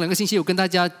2个星期我跟大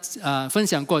家分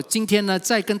享过，今天呢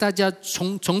再跟大家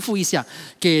重复一下，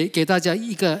给大家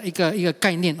一个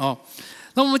概念哦。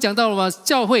那我们讲到了嘛，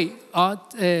教会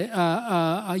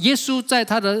耶稣在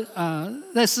他的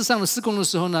在世上的事工的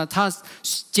时候呢，他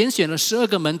拣选了12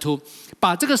个门徒，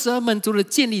把这个12门徒的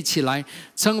建立起来，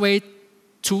成为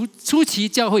初期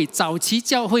教会、早期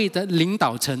教会的领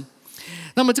导层。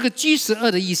那么这个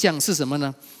G12 的意象是什么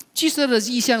呢？ G12 的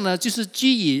意象呢，就是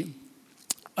基于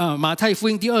马太福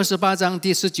音第28章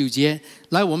第19节，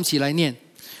来，我们一起来念。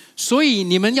所以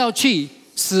你们要去，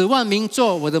使万民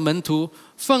做我的门徒，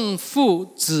奉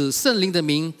父子圣灵的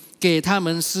名给他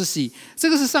们施洗。这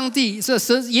个是上帝，是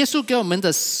耶稣给我们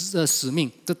的使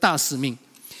命，的大使命，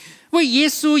为耶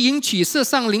稣迎娶世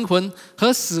上灵魂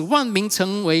和使万民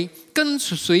成为跟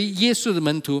随耶稣的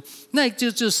门徒。那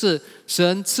就是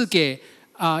神赐给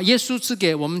耶稣赐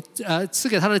给我们赐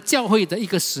给他的教会的一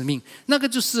个使命，那个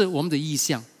就是我们的意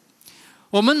象。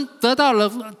我们得到了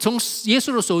从耶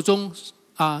稣的手中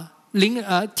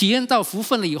体验到福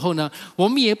分了以后呢，我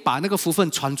们也把那个福分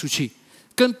传出去，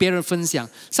跟别人分享。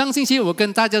上星期我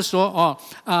跟大家说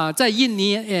在印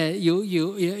尼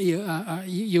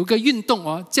有个运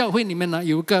动教会里面呢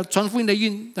有个传福音的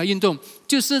运动，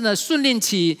就是呢训练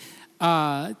起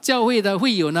教会的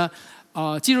会友呢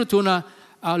基督徒呢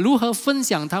如何分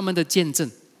享他们的见证。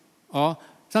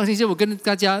上星期我跟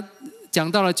大家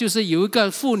讲到了，就是有一个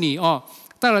妇女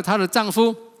带了她的丈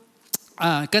夫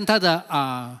跟她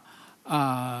的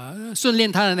训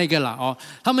练她的那个了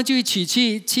他们就一起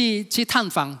去探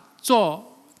访做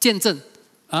见证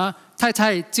太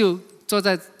太就坐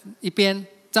在一边，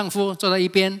丈夫坐在一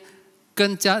边，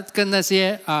跟那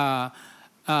些他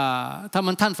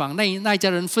们探访那一家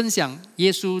人分享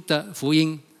耶稣的福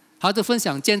音，他就分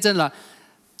享见证了。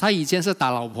他以前是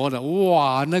打老婆的，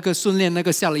哇，那个训练那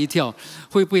个吓了一跳，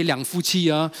会不会两夫妻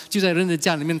就在人的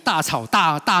家里面大吵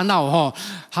大闹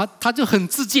他就很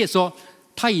直接说，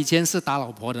他以前是打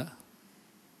老婆的，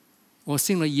我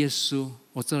信了耶稣，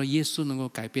我知道耶稣能够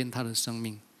改变他的生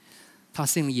命，他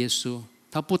信了耶稣，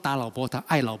他不打老婆，他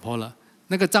爱老婆了。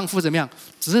那个丈夫怎么样？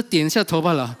只是点一下头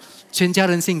罢了，全家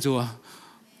人信主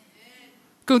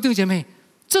各位弟兄姐妹，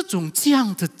这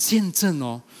样的见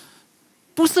证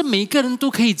不是每个人都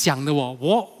可以讲的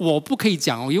我不可以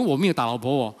讲因为我没有打老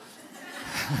婆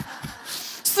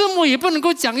师母也不能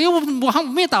够讲，因为我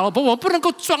没有打老婆，我不能够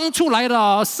装出来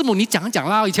的师母你讲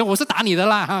啦，以前我是打你的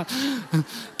啦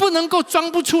不能够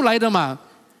装不出来的嘛。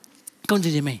各位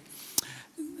姐妹，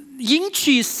迎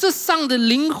娶世上的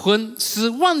灵魂，使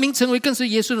万民成为跟随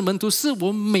耶稣的门徒，是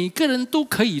我们每个人都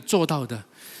可以做到的。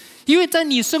因为在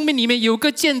你生命里面有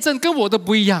个见证跟我的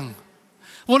不一样，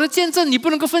我的见证你不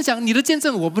能够分享，你的见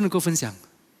证我不能够分享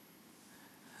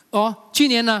去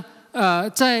年呢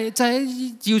在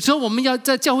有时候我们要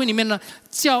在教会里面呢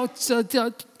叫弟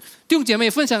兄姐妹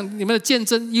分享你们的见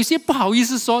证，有些不好意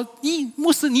思说，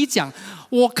牧师你讲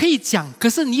我可以讲，可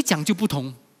是你讲就不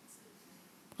同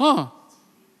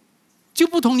就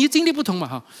不同，你的经历不同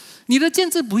嘛你的见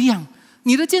证不一样，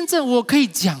你的见证我可以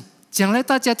讲来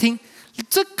大家听。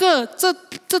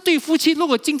这对夫妻如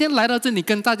果今天来到这里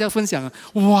跟大家分享，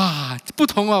哇，不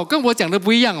同跟我讲的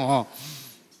不一样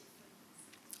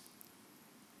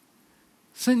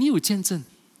所以你有见证，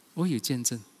我有见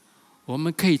证，我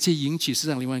们可以去迎娶世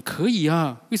上灵魂，可以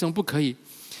为什么不可以？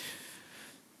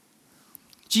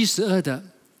 G12 的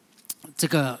这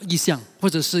个意象，或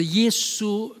者是耶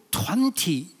稣团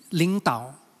体领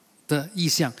导的意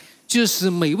象，就是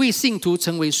每位信徒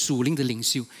成为属灵的领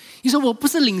袖。你说我不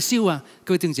是领袖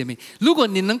各位弟兄姐妹，如果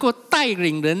你能够带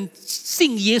领人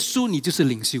信耶稣，你就是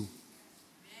领袖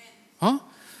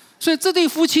所以这对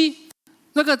夫妻，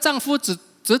那个丈夫只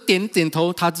点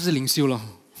头，他就是领袖了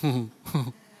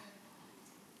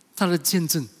他的见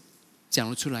证讲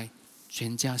了出来，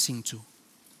全家信主，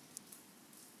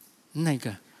那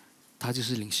个他就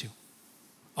是领袖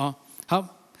好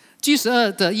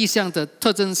，G12 的意象的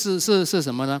特征是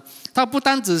什么呢？它不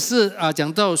单只是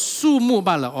讲到数目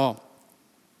罢了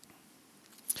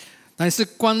乃是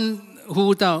关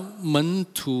乎到门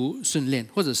徒训练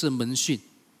或者是门训。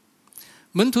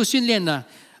门徒训练呢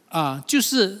就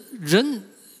是人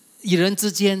与人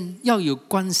之间要有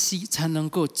关系才能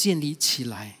够建立起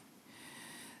来。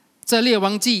在列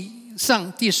王记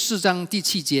上第4章第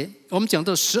7节，我们讲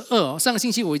到12上个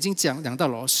星期我已经讲到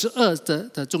了12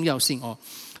的重要性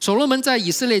所罗门在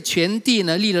以色列全地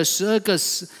呢立了12个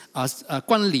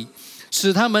官吏，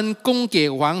使他们供给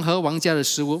王和王家的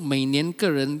食物，每年个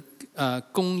人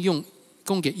供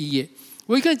给1月。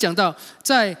我也可以讲到，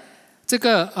在这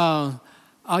个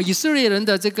以色列人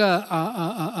的这个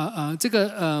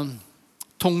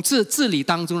统治治理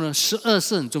当中呢，12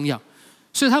是很重要。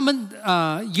所以他们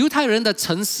犹太人的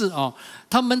城市哦，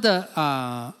他们的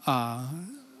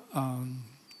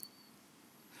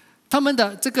他们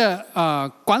的这个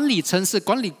管理城市、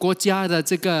管理国家的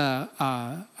这个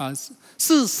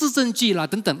市政局啦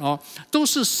等等哦，都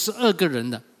是12个人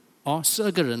的哦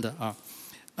，12个人的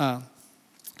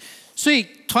所以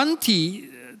团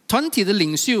体的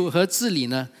领袖和治理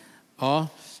呢，哦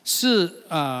是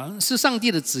上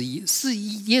帝的旨意，是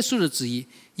耶稣的旨意，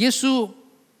耶稣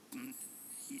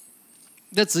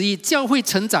的旨意。教会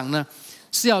成长呢，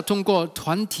是要通过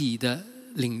团体的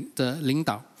领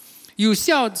导。有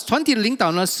效团体的领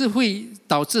导呢，是会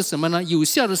导致什么呢？有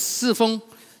效的侍奉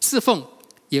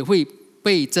也会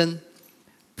倍增，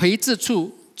培植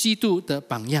出基督的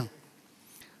榜样。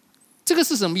这个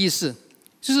是什么意思？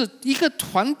就是一个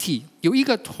团体有一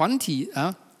个团体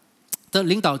的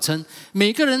领导层，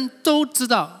每个人都知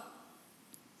道，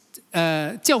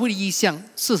教会的意向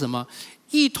是什么？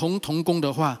一同同工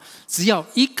的话，只要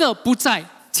一个不在，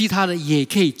其他的也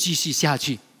可以继续下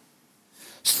去。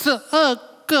12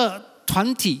个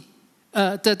团体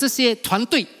的这些团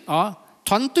队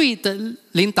团队的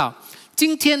领导，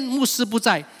今天牧师不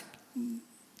在，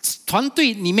团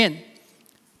队里面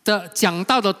的讲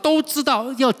道的都知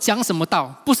道要讲什么道，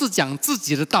不是讲自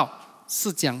己的道，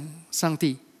是讲上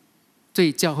帝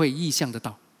对教会意向的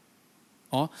道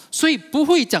所以不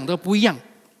会讲的不一样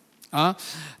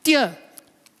第二，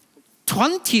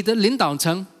团体的领导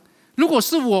层，如果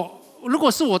是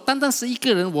我单单是一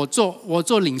个人，我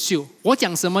做领袖，我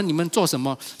讲什么你们做什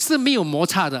么，是没有摩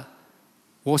擦的。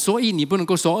我说一，你不能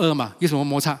够说二嘛，有什么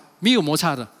摩擦？没有摩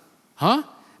擦的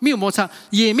没有摩擦，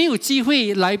也没有机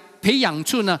会来培养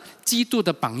出呢基督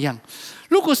的榜样。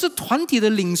如果是团体的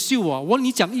领袖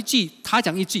你讲一句，他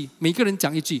讲一句，每个人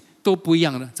讲一句都不一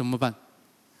样的，怎么办？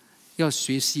要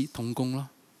学习同工咯，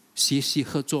学习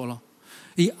合作咯，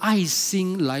以爱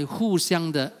心来互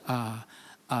相的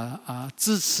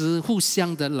支持，互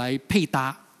相的来配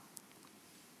搭。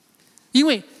因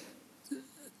为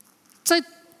在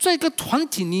这个团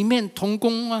体里面同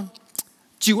工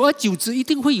久而久之一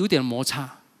定会有点摩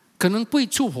擦，可能会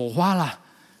出火花啦，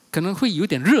可能会有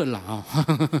点热了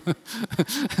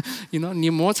你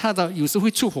摩擦到有时会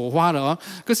出火花的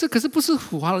可是不是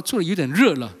火花了，出了有点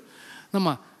热了，那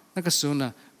么那个时候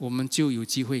呢，我们就有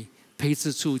机会培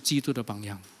植出基督的榜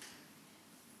样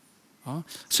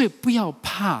所以不要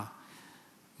怕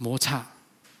摩擦，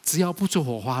只要不出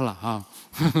火花了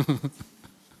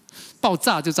爆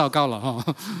炸就糟糕了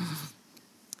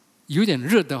有点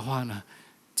热的话呢，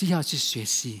就要去学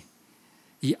习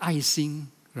以爱心、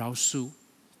饶恕、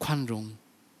宽容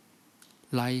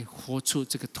来活出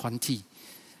这个团体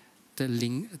的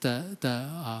领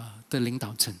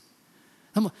导层。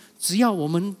那么只要我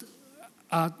们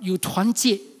有团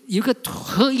结，有一个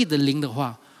合一的灵的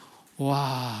话，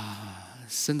哇，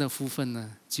神的福分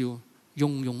呢就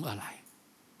涌涌而来。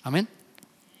阿们。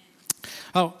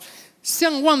好，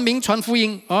向万民传福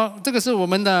音这个是我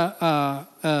们的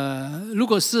如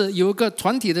果是有一个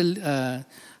团体的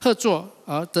合作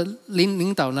的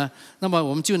领导呢，那么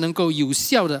我们就能够有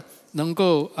效的能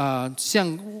够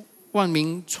向万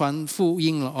民传福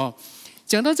音了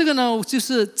讲到这个呢，就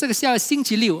是这个下星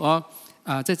期六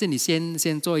在这里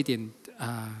先做一点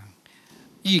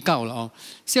预告了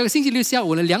下个星期六下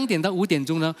午呢2点到5点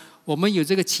钟呢，我们有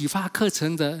这个启发课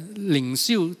程的领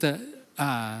袖的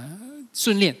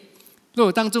训练。如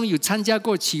果当中有参加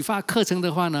过启发课程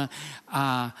的话呢，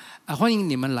欢迎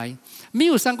你们来。没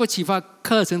有上过启发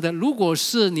课程的，如果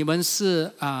是你们是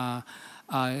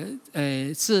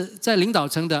是在领导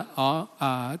层的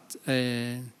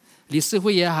理事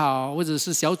会也好，或者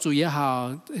是小组也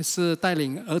好，是带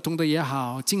领儿童的也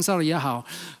好，青少年也好，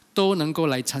都能够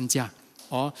来参加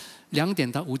2点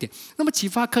到5点。那么启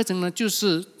发课程呢，就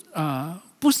是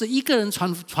不是一个人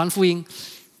传福音，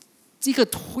一个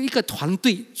团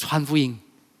队传福音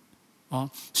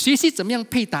学习怎么样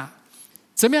配搭，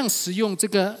怎么样使用这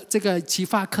个启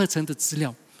发课程的资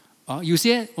料有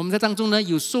些我们在当中呢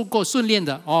有受过训练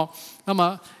的那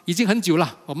么已经很久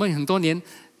了，我们很多年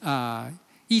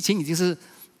疫情已经是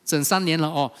整3年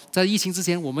了在疫情之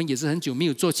前我们也是很久没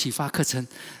有做启发课程。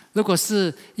如果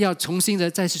是要重新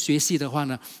的再去学习的话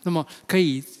呢，那么可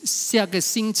以下个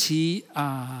星期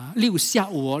6下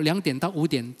午2点到5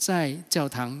点在教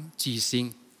堂举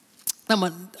行。那么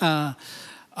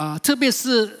特别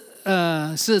是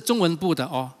中文部的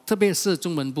特别是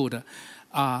中文部的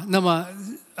那么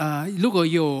如果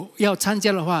有要参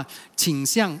加的话，请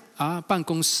向办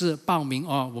公室报名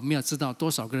我们要知道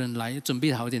多少个人来，准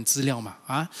备好一点资料嘛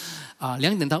2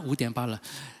点到5点罢了。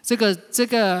这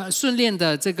个训练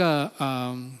的这个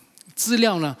资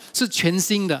料呢是全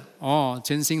新的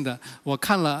全新的。我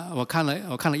看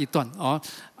了一段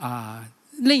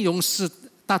内容是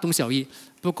大同小异，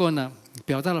不过呢，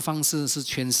表达的方式是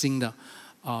全新的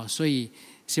所以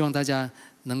希望大家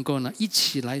能够呢一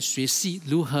起来学习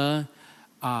如何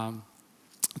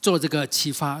做这个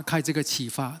启发，开这个启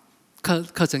发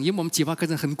课程，因为我们启发课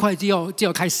程很快就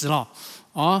要开始了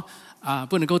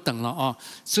不能够等了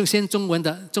首先中文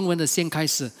的先开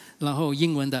始，然后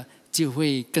英文的就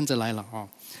会跟着来了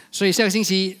所以下个星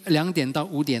期2点到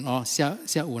5点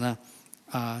下午呢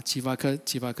启发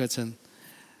课程。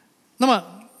那么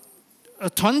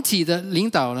团体的领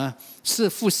导呢是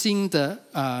复兴的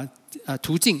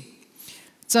途径，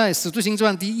在使徒行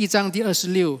传第1章第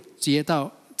26节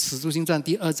到使徒行传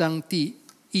第2章第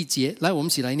1节，来我们一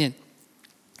起来念。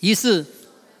于是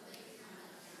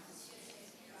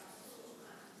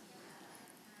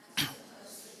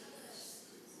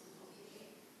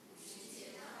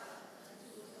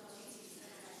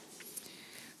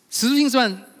使徒行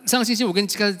传上星期我跟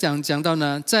大家讲到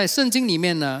呢，在圣经里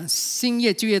面呢，新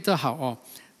约旧约都好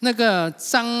那个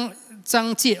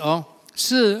章节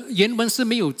是原文是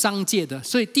没有章节的，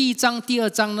所以第1章第2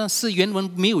章呢是原文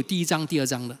没有第1章第2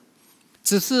章的，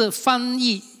只是翻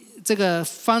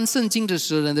圣经的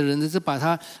时候的人是把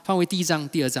它翻为第1章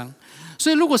第2章。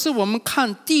所以如果是我们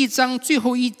看第1章最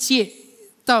后一节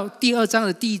到第2章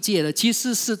的第1节的，其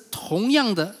实是同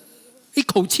样的一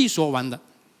口气说完的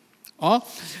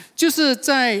就是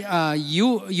在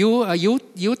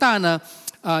犹大呢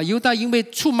犹大因为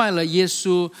出卖了耶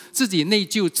稣，自己内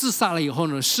疚自杀了以后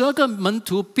呢，12个门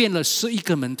徒变了11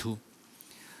个门徒。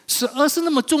12是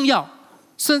那么重要，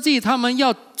甚至于他们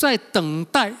要在等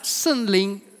待圣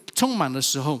灵充满的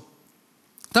时候，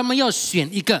他们要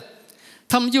选一个，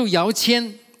他们就摇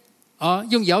签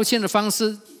用摇签的方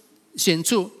式选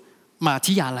出马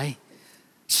提亚来。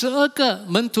12个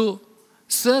门徒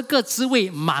，12个职位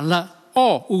满了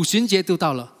五旬节都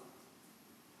到了。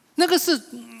那个是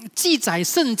记载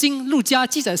圣经，路加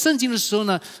记载圣经的时候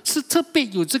呢，是特别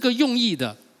有这个用意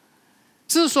的。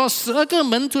就是说12个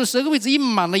门徒12个位置一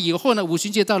满了以后呢，五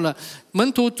旬节到了，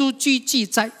门徒都聚集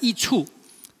在一处，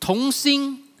同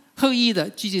心合意的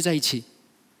聚集在一起。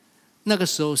那个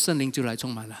时候圣灵就来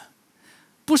充满了，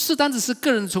不是单只是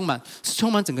个人充满，是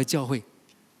充满整个教会。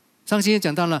上星期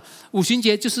讲到了五旬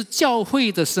节就是教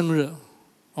会的生日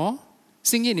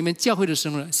新约里面教会的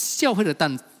生日，教会的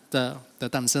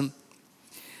诞生。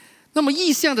那么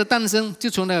异象的诞生就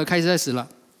从那个开始了。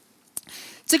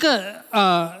这个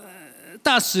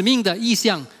大使命的异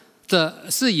象的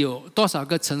是有多少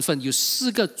个成分？有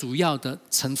4个主要的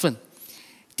成分。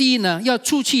第一呢，要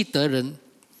出去得人，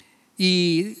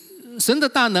以神的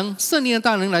大能、圣灵的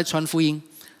大能来传福音，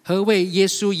和为耶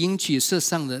稣迎娶世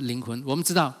上的灵魂。我们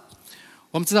知道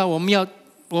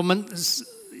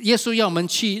耶稣要我们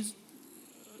去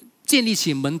建立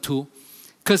起门徒，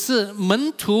可是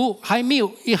门徒还没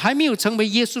有成为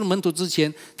耶稣的门徒之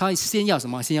前，他先要什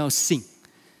么？先要信。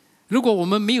如果我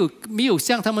们没有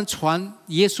向他们传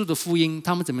耶稣的福音，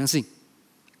他们怎么样信？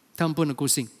他们不能够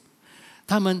信，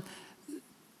他们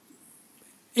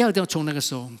要从那个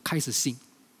时候开始信，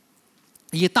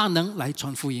以大能来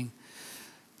传福音。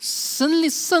神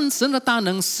的大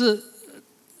能是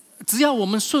只要我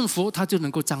们顺服，他就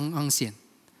能够彰显。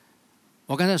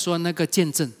我刚才说那个见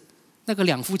证，那个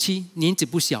2夫妻年纪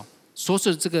不小，所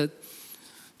说的这个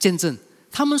见证，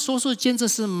他们所说的见证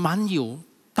是蛮有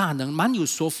大能、蛮有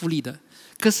说服力的。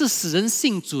可是使人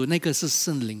信主那个是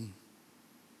圣灵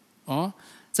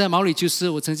在毛里求斯，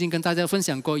我曾经跟大家分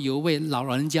享过，有一位老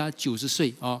人家90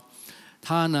岁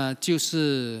他呢就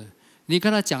是你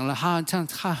跟他讲了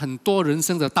他很多人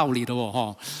生的道理的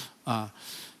我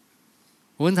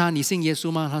问他你信耶稣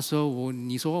吗？他说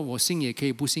你说我信也可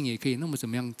以，不信也可以，那么怎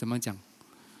么讲？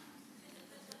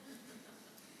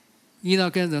遇到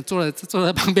跟人坐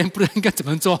在旁边，不知道应该怎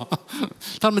么做。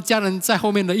他们家人在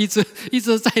后面的一直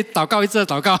在祷告，一直在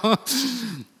祷告。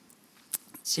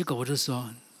结果我就说，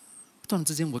突然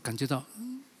之间我感觉到，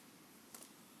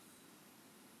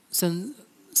圣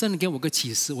灵给我个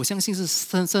启示，我相信是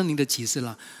圣灵的启示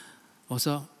了。我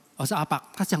说阿爸，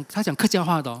他讲客家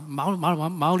话的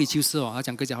毛里求斯他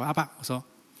讲客家话。阿爸，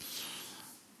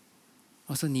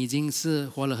我说你已经是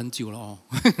活了很久了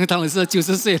当然是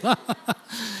90岁了。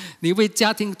你为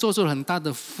家庭做出了很大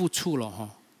的付出了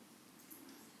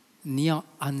你要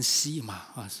安息嘛？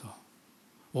他说，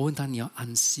我问他你要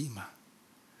安息嘛？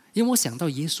因为我想到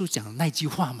耶稣讲的那句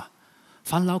话嘛，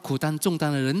烦恼苦担重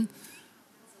担的人，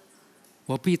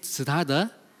我必使他的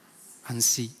安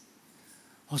息。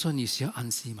我说你需要安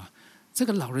息嘛？这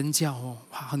个老人家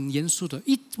很严肃的，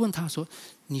一问他说：“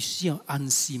你需要安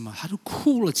息吗？”他就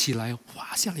哭了起来，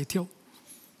哇，吓了一跳。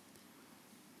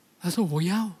他说：“我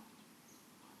要，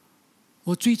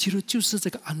我追求的就是这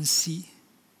个安息。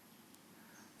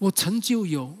我成就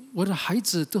有，我的孩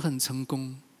子都很成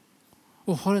功，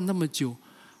我活了那么久，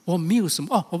我没有什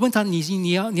么。”我问他：“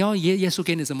你要耶稣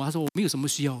给你什么？”他说：“我没有什么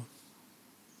需要。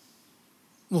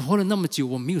我活了那么久，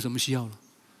我没有什么需要了。”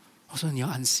我说：“你要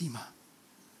安息吗？”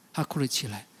他哭了起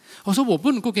来。我说：“我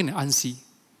不能够给你安息。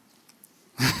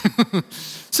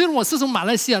虽然我是从马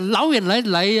来西亚老远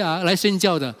来宣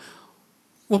教的，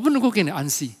我不能够给你安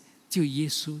息，只有耶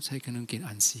稣才可能给你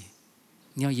安息。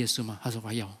你要耶稣吗？”他说：“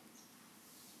我要。”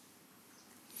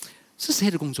是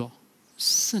谁的工作？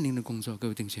圣灵的工作，各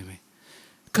位弟兄姐妹。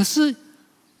可是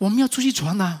我们要出去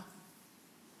传啊！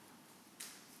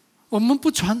我们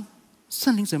不传，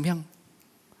圣灵怎么样？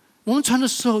我们传的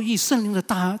时候，以圣灵的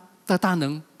大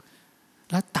能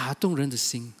来打动人的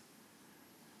心。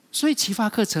所以启发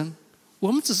课程，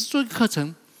我们只是做一个课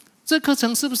程，这课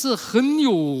程是不是很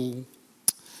有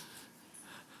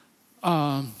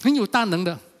大能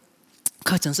的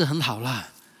课程是很好啦？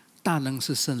大能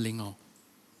是圣灵哦，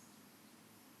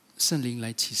圣灵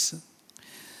来启示。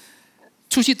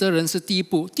出去得人是第一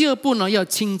步，第二步呢，要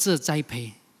亲自栽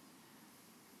培。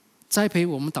栽培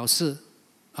我们导师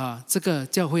这个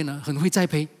教会呢很会栽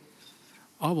培，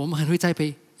我们很会栽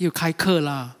培，又开课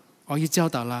啦，又教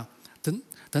导啦，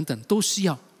等等都需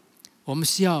要。我们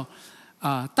需要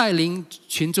带领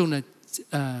群众呢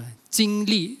经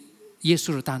历耶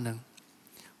稣的大能。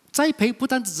栽培不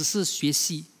单只是学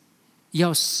习，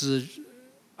要使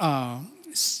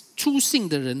初信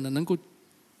的人呢能够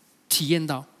体验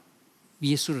到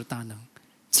耶稣的大能，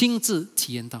亲自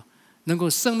体验到，能够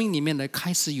生命里面呢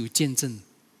开始有见证，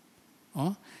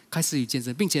开始有见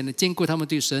证，并且呢坚固他们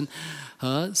对神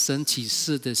和神启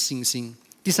示的信心。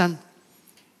第三，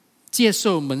接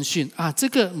受门训这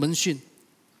个门训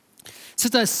是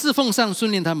在侍奉上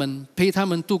训练他们，陪他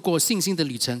们度过信心的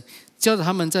旅程，教导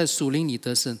他们在属灵里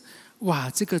得胜。哇，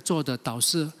这个做的导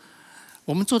师，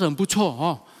我们做的很不错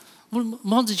哦。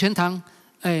孟子全堂，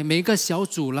每一个小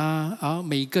组啦，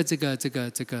每一个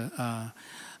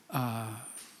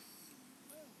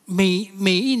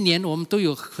每一年我们都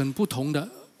有很不同的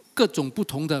各种不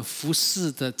同的服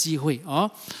事的机会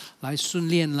来训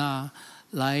练啦，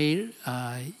来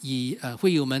以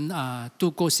会友们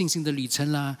度过信心的旅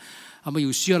程啦。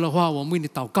有需要的话，我们为你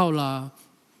祷告啦，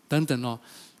等等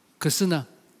可是呢，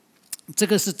这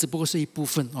个只不过是一部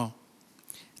分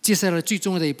接下来最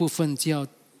重要的一部分，就要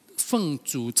奉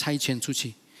主差遣出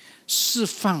去，释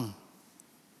放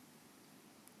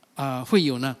会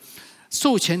友呢，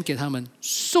授权给他们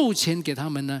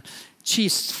呢，去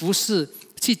服侍，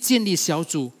去建立小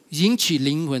组，引起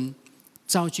灵魂，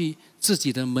召集自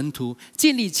己的门徒，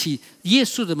建立起耶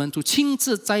稣的门徒，亲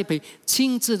自栽培，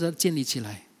亲自的建立起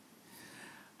来。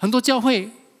很多教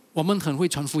会我们很会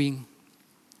传福音，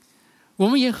我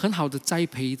们也很好的栽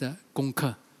培的功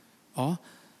课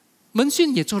门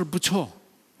训也做得不错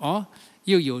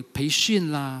又有培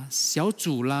训啦，小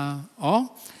组啦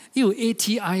又有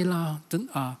ATI 啦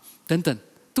等等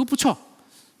都不错。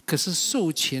可是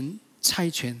授权差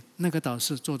遣那个导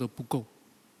师做得不够。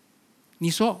你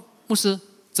说牧师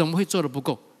怎么会做得不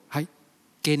够？还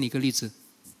给你一个例子。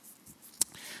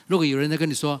如果有人在跟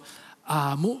你说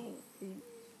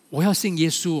我要信耶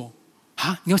稣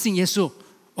你要信耶稣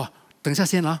等一下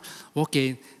先我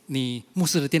给你牧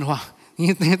师的电话，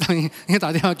你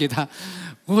打电话给他，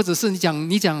或者是你讲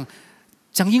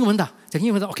英文的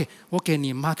，OK， 我给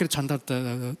你Margaret传道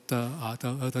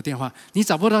的电话，你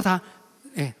找不到他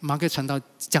，Margaret传道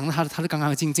讲了他都刚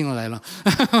刚进来了，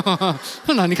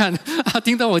那你看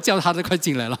听到我叫他都快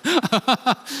进来了，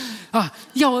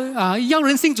要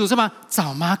人信主是吧？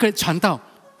找Margaret传道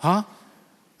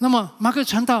那么Margaret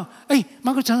传道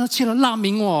，Margaret传道去了拉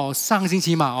明上个星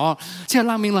期嘛去了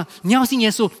拉明了，你要信耶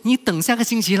稣，你等下个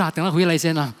星期啦，等他回来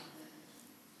先啦。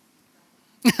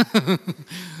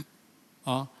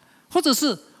或者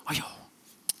是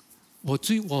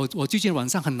我最近晚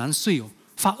上很难睡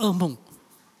发噩梦，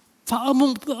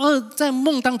在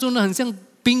梦当中呢，很像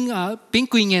变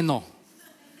鬼眼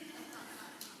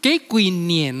给鬼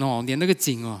撵撵那个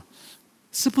井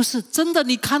是不是真的？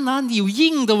你看有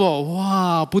印的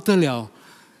哇不得了，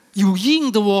有印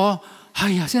的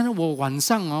现在我晚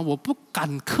上我不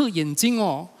敢合眼睛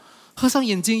合上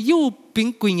眼睛又变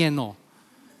鬼眼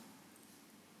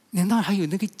难道还有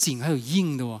那个井还有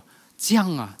印的这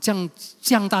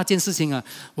样大件事情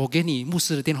我给你牧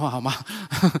师的电话好吗？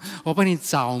我帮你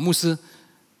找牧师。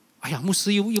牧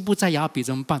师又不在雅比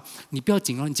怎么办？你不要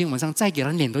紧你今天晚上再给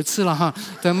他撵多次了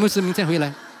等牧师明天回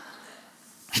来。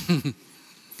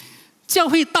教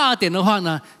会大点的话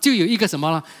呢，就有一个什么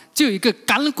呢？就有一个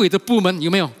赶鬼的部门，有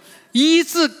没有？医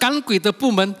治赶鬼的部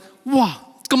门，哇，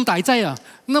咁大劑啊，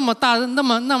那么大，那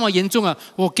么严重啊！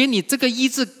我给你这个医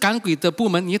治赶鬼的部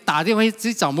门，你打电话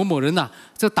去找某某人啊，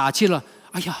就打去了。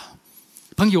哎呀，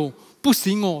朋友不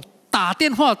行哦，打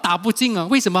电话打不进啊，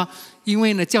为什么？因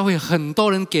为呢，教会很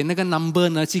多人给那个 number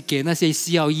呢，去给那些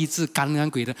需要医治赶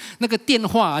鬼的那个电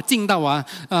话啊，进到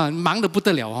忙得不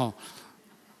得了哦。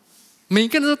每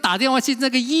个人都打电话去那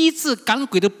个医治赶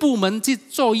鬼的部门去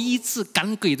做医治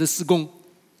赶鬼的施工。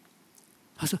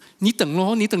他说：“你等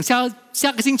咯，你等下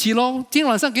个星期咯，今天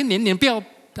晚上给你撵不要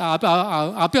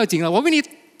不要紧了，我为你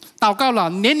祷告了，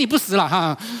撵你不死了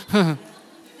哈。”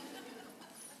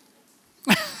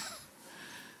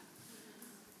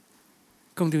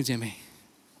弟兄姐妹，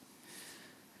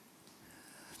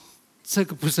这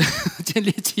个不是建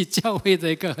立起教会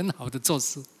的一个很好的做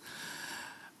事。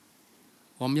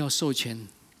我们要授权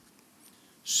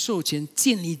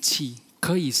建立起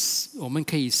我们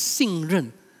可以信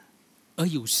任而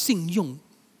有信用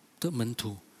的门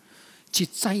徒，去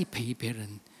栽培别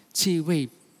人，去为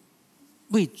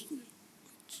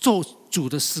做主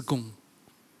的事工。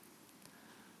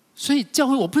所以教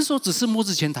会，我不是说只是末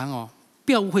日全堂哦，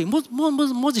不要误会，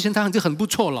末日全堂就很不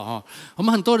错了哦。我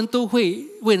们很多人都会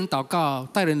为人祷告，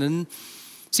带领人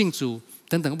信主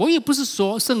等等。我也不是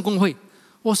说圣公会，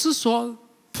我是说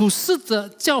普世的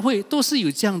教会都是有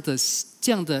这样的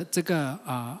这个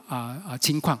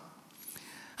情况。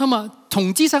那么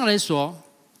统计上来说，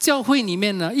教会里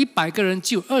面呢，100个人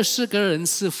就有20个人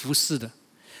是服侍的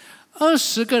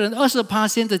，20个人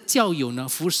20%的教友呢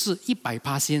服侍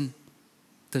100%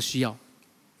的需要。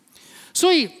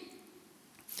所以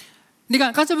你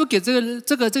看，刚才我给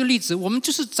这个例子，我们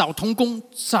就是找同工，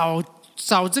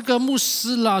找这个牧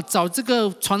师啦，找这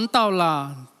个传道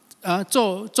啦，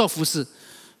做服侍。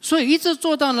所以一直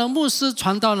做到呢，牧师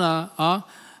传道呢，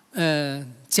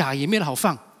假也没有好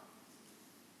放，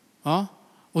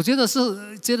我觉得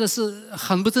是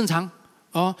很不正常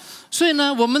哦。所以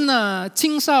呢，我们呢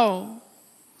青少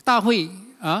大会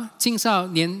青少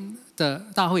年的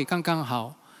大会刚刚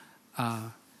好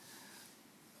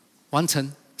完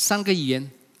成3个语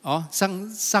言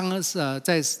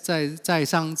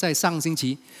在上星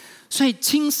期，所以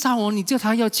青少你叫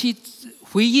他要去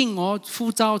回应呼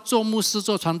召做牧师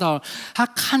做传道，他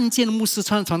看见牧师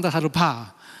传道他都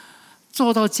怕，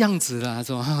做到这样子了，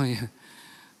说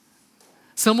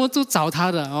什么都找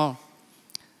他的哦。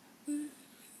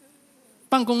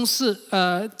办公室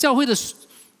教会的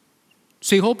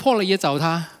水喉破了也找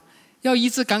他，要医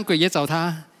治赶鬼也找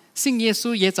他，信耶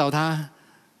稣也找他。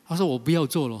他说我不要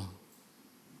做了。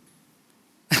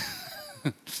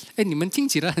哎，你们听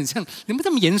起来很像，你们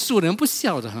这么严肃的人不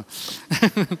笑的。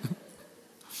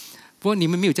不过你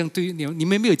们没有这样对，你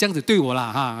们没有这样子对我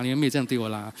啦哈，你们没有这样对我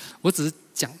啦，我只是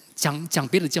讲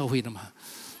别的教会的嘛。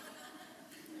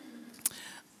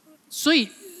所以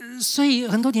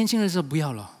很多年轻人说不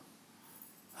要了，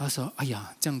他说：“哎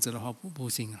呀，这样子的话不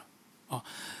行了。”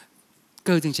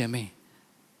各位弟兄姐妹，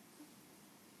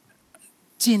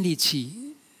建立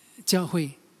起教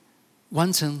会，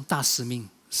完成大使命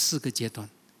4个阶段：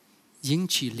迎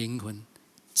娶灵魂、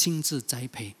亲自栽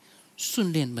培、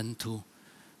训练门徒、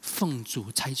奉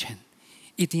主差遣，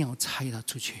一定要差他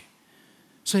出去。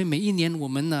所以每一年我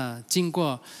们呢，经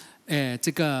过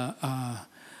这个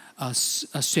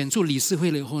选出理事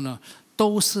会了以后呢，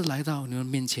都是来到你们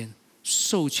面前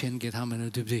授权给他们的，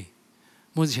对不对？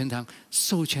末日全堂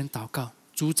授权祷告，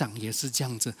组长也是这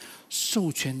样子，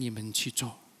授权你们去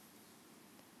做。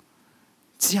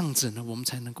这样子呢，我们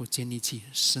才能够建立起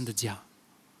神的家，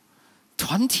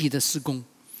团体的事工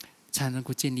才能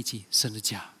够建立起神的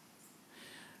家。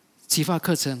启发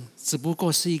课程只不过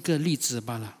是一个例子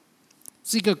罢了，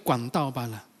是一个管道罢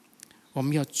了。我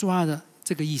们要抓的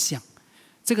这个意向，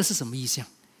这个是什么意向？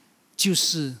就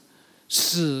是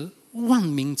使万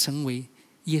民成为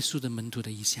耶稣的门徒的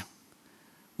意向。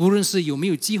无论是有没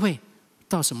有机会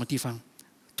到什么地方，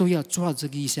都要抓这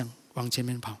个意向往前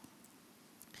面跑。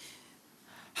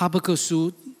哈巴谷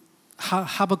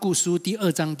书第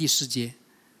2章第10节，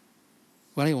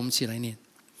我们一起来念。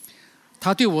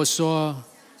他对我说：“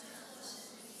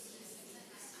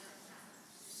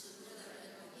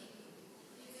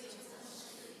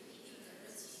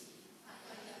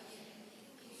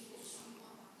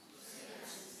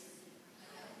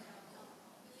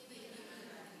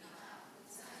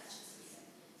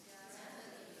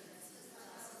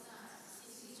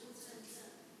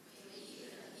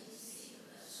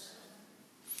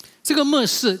这个末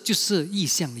世就是意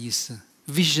象的意思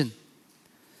 ，vision。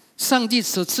上帝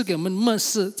所赐给我们默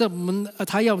示，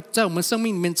他要在我们生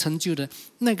命里面成就的，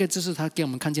那个就是他给我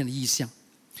们看见的异象。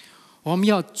我们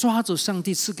要抓住上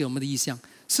帝赐给我们的异象，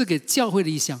是给教会的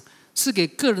异象，是给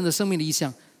个人的生命的异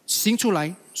象，行出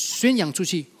来，宣扬出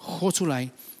去，活出来，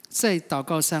在祷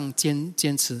告上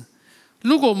坚持。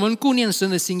如果我们顾念神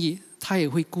的心意，他也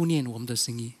会顾念我们的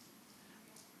心意。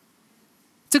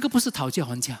这个不是讨价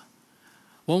还价，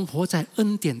我们活在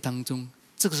恩典当中，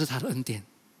这个是他的恩典。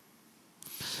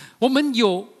我们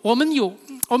有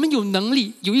能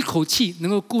力，有一口气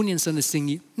能够顾念神的心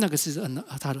意，那个是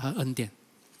他的恩典。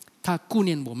他顾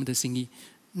念我们的心意，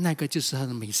那个就是他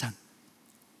的美善。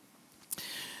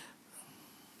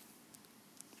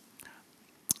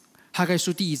哈该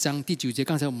书第1章第9节，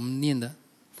刚才我们念的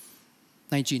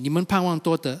那一句：你们盼望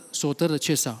多得，所得的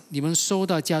却少；你们收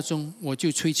到家中，我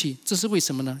就吹气。这是为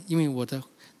什么呢？因为我的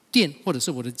殿或者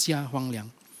是我的家荒凉，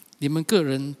你们个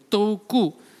人都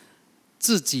顾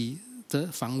自己的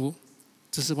房屋。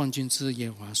这是万军之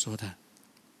耶和华说的。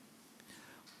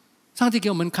上帝给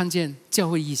我们看见教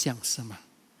会异象是吗？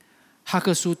哈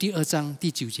该书第2章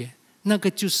第9节，那个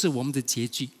就是我们的结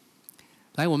局。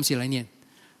来，我们一起来念：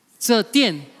这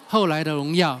殿后来的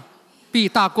荣耀必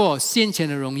大过先前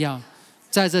的荣耀，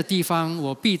在这地方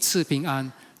我必赐平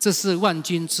安。这是万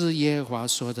军之耶和华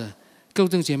说的。各位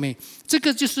弟兄姐妹，这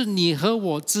个就是你和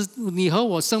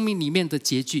我生命里面的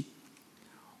结局。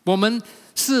我们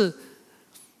是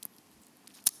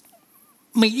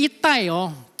每一代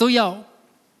都要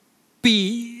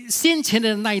比先前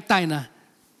的那一代呢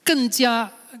更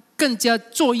加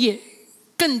作业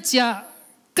更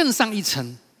上一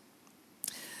层。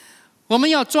我们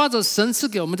要抓着神赐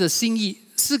给我们的心意，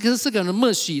是给我们的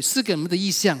默许，是给我们的意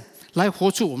象，来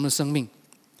活出我们的生命。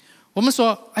我们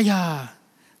说，哎呀，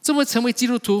这么成为基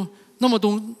督徒那么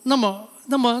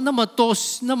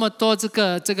多这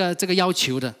个要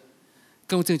求的，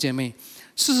各位弟兄姐妹，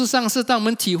事实上是当我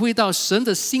们体会到神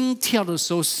的心跳的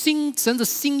时候，神的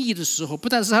心意的时候，不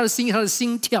但是他的心意，他的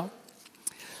心跳，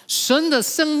神的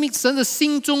生命，神的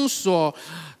心中所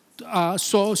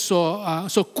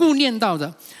顾念到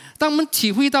的。当我们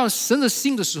体会到神的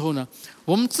心的时候呢，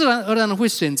我们自然而然的会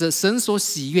选择神所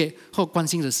喜悦或关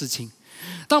心的事情。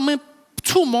当我们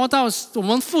触摸到我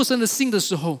们父神的心的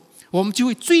时候，我们就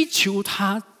会追求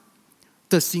他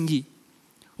的心意。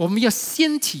我们要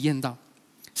先体验到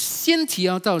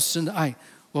神的爱，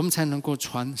我们才能够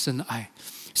传神的爱；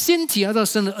先体验到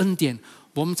神的恩典，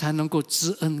我们才能够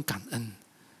知恩感恩。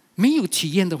没有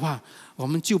体验的话，我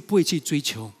们就不会去追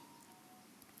求。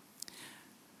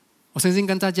我曾经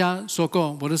跟大家说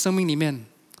过，我的生命里面，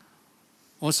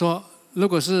我说，如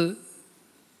果是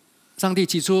上帝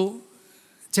起初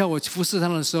叫我服侍他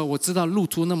的时候，我知道路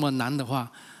途那么难的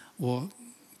话，我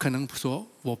可能说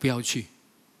我不要去。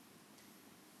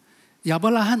亚伯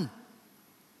拉罕，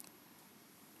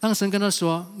当神跟他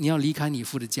说，你要离开你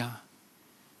父的家，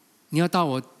你要到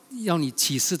我要你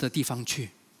启示的地方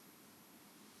去。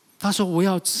他说，我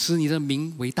要使你的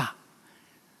名为大，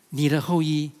你的后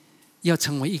裔要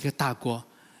成为一个大国。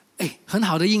很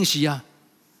好的应许啊。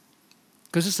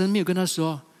可是神没有跟他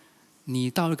说，你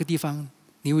到那个地方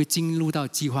你会进入到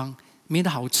饥荒，没得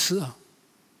好吃啊，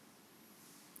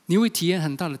你会体验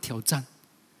很大的挑战，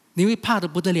你会怕得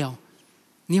不得了，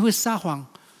你会撒谎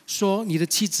说你的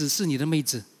妻子是你的妹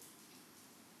子，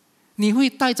你会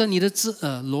带着你的侄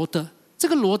儿罗德，这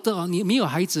个罗德你没有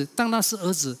孩子，当他是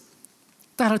儿子，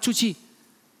带他出去，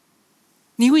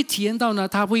你会体验到呢，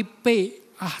他会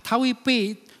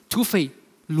被土匪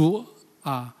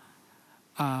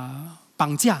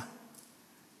绑架。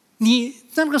你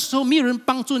在那个时候没有人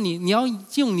帮助你，你要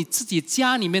用你自己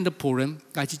家里面的仆人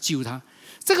来去救他。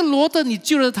这个罗德你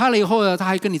救了他了以后，他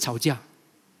还跟你吵架，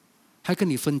还跟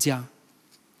你分家。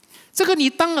这个你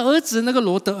当儿子那个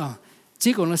罗德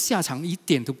结果呢下场一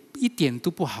点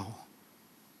都不好。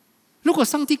如果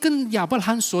上帝跟亚伯拉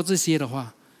罕说这些的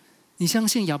话，你相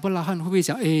信亚伯拉罕会不会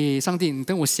想，上帝你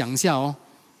等我想一下哦。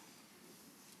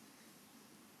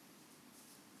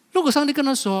如果上帝跟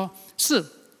他说，是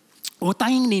我答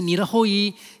应你，你的后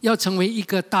裔要成为一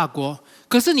个大国，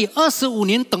可是你25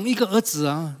年等一个儿子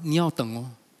啊，你要等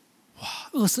哦。哇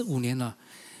，25年了，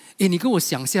你跟我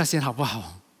想一下先好不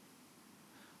好？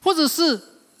或者是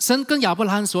神跟亚伯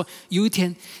拉罕说，有一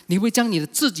天你会将你的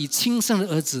自己亲生的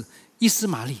儿子以斯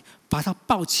玛利把他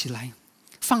抱起来，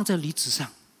放在驴子上，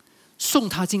送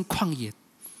他进旷野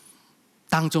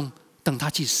当中，等他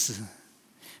去死。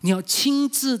你要亲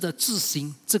自的执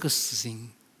行这个死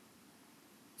刑。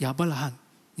亚伯拉罕，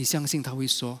你相信他会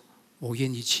说我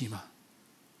愿意去吗？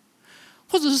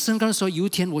或者是神跟他说，有一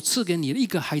天我赐给你一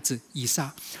个孩子以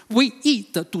撒，唯一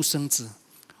的独生子，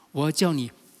我要叫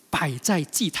你摆在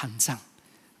祭坛上，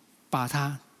把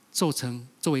它作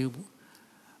为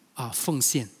奉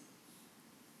献。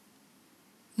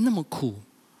那么苦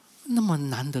那么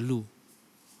难的路，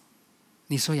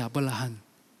你说亚伯拉罕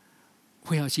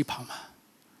会要去跑吗？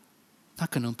他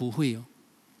可能不会哦。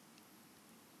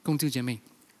弟兄姐妹，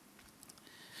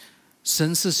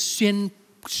神是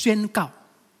宣告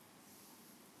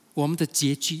我们的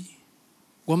结局，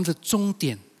我们的终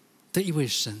点的一位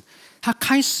神。他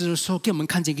开始的时候给我们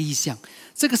看见一个异象，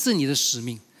这个是你的使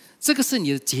命，这个是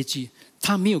你的结局。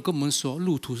他没有跟我们说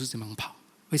路途是怎么跑，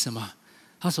为什么？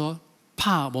他说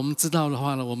怕我们知道的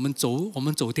话呢，我们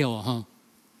走掉哦，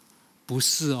不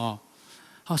是哦。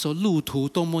他说路途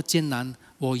多么艰难，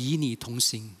我与你同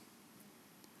行，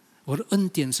我的恩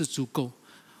典是足够，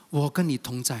我跟你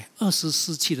同在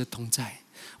，24期的同在。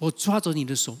我抓着你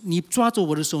的手，你抓着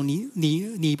我的手，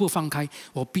你不放开，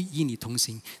我必与你同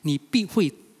行，你必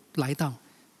会来到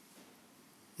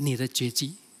你的绝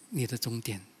迹，你的终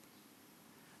点。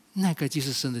那个就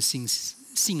是神的信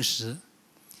实，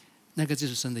那个就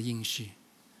是神的应许。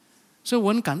所以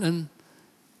我很感恩，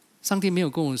上帝没有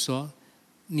跟我说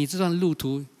你这段路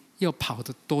途要跑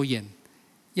得多远，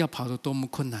要跑得多么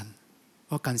困难。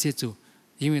我感谢主，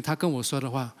因为他跟我说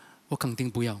的话，我肯定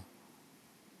不要，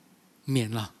免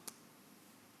了。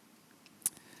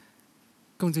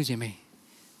弟兄姐妹，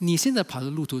你现在跑的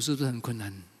路途是不是很困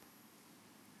难？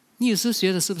你有时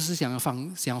觉得是不是想要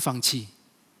放弃？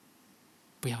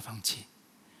不要放弃，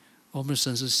我们的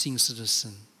神是信实的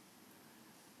神，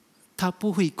他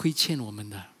不会亏欠我们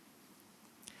的。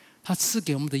他赐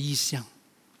给我们的异象，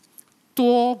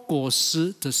多果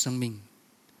实的生命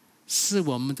是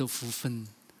我们的福分，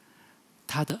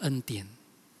他的恩典，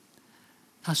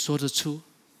他说得出，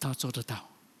他做得到。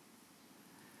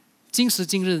今时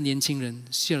今日的年轻人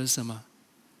需要的是什么？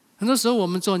很多时候我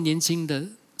们做年轻的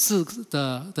事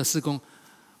工，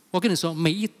我跟你说，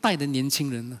每一代的年轻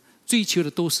人呢，追求的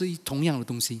都是同样的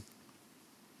东西。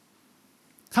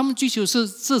他们追求是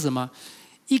什么？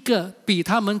一个比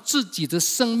他们自己的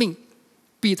生命，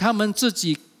比他们自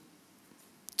己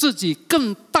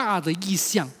更大的意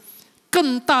向，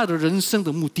更大的人生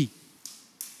的目的。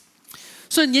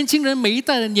所以年轻人，每一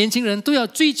代的年轻人都要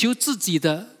追求自己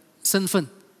的身份，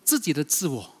自己的自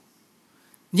我。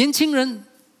年轻人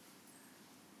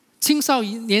青少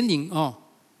年龄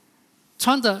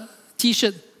穿的 T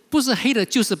恤不是黑的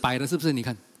就是白的，是不是？你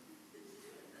看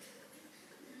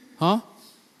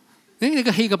那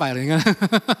个黑个白的，你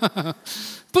看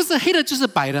不是黑的就是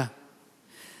白的。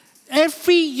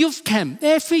Every youth camp,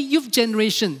 every youth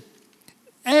generation,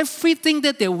 everything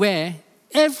that they wear,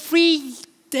 every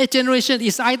generation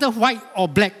is either white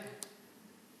or black.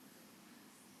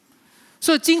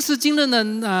 所以今时今日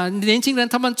的年轻人，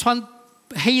他们穿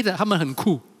黑的他们很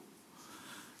酷，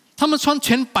他们穿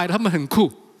全白的他们很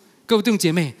酷。各位弟兄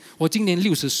姐妹，我今年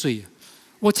60岁，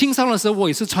我青少的时候我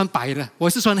也是穿白的，我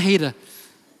也是穿黑的。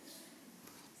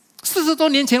40多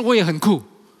年前我也很酷，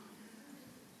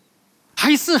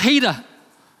还是黑的，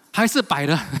还是白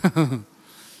的，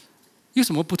有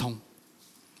什么不同？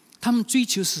他们追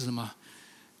求是什么？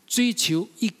追求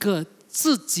一个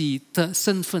自己的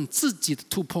身份，自己的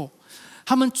突破。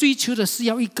他们追求的是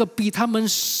要一个比他们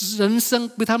人生、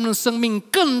比他们的生命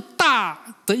更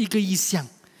大的一个意向，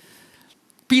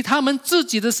比他们自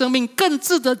己的生命更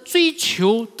值得追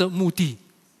求的目的，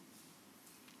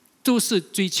都是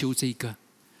追求这个。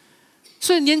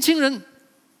所以年轻人，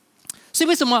所以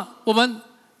为什么我们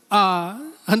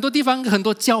很多地方很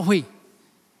多教会，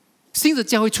新的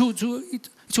教会出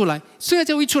来，新的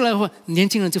教会出来的话，年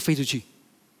轻人就飞出去。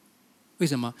为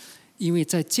什么？因为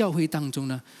在教会当中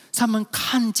呢，他们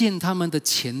看见他们的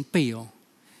前辈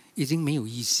已经没有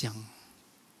意向。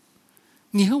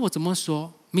你和我怎么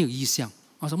说没有意向？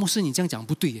我说牧师，你这样讲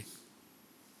不对耶。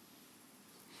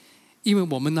因为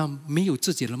我们呢没有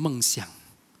自己的梦想，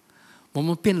我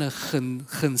们变得很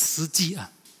实际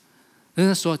啊。人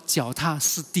家说脚踏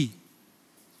实地，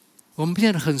我们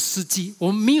变得很实际，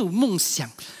我们没有梦想，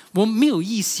我们没有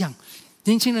意向。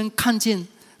年轻人看见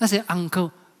那些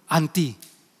uncle auntie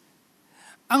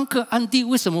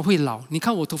为什么会老？你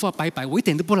看我头发白白，我一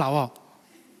点都不老哦。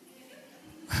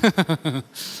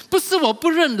不是我不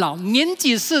认老，年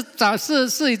纪已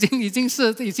经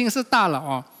是大了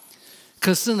哦。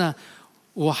可是呢，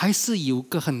我还是有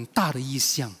个很大的意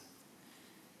向，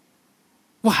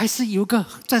我还是有个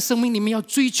在生命里面要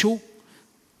追求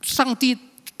上帝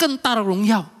更大的荣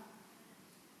耀。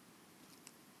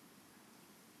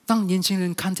当年轻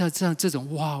人看到这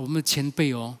种哇，我们的前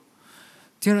辈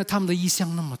原来他们的意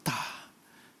向那么大，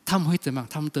他们会怎么样？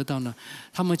他们得到呢？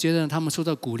他们觉得他们受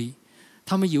到鼓励，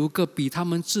他们有一个比他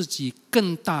们自己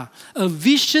更大 ，a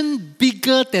vision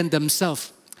bigger than themselves,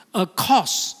 a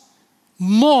cause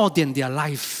more than their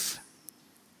life.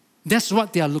 That's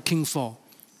what they are looking for.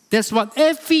 That's what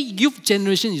every youth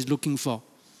generation is looking for.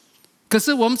 可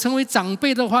是我们成为长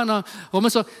辈的话呢，我们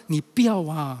说你不要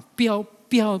啊，不要，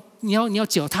你要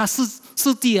脚踏实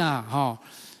地啊，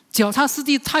脚踏实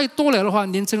地太多了的话，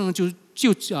年轻人就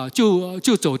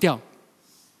走掉。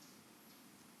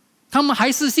他们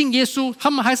还是信耶稣，他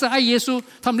们还是爱耶稣，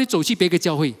他们就走去别个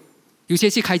教会，有些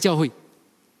去开教会。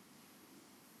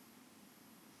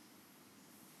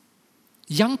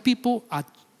Young people are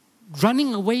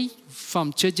running away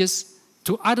from churches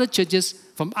to other churches,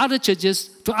 from other churches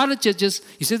to other churches.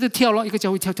 有些就跳了一个教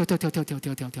会，跳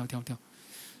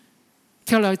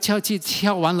来跳去，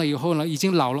跳完了以后呢，已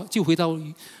经老了，就回到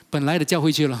本来的教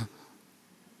会去了。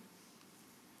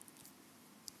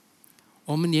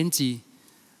我们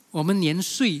年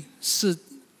岁是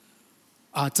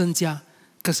增加，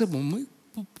可是我们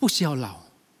不需要老，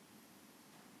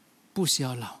不需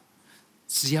要老，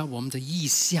只要我们的意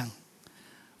向，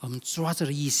我们抓着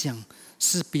的意向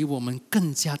是比我们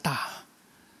更加大，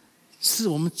是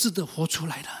我们值得活出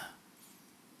来的。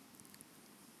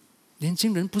年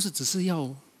轻人不是只是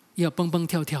要蹦蹦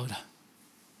跳跳的，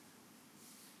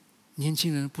年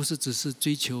轻人不是只是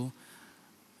追求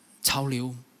潮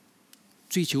流，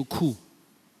追求酷。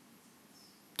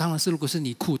当然是如果是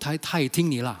你酷，他也听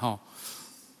你了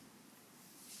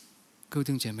各位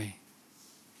弟兄姐妹，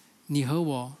你和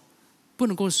我不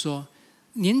能够说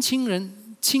年轻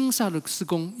人青少的事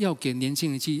工要给年轻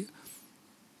人去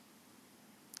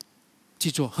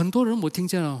做。很多人我听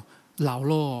见了，老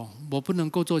了我不能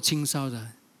够做青少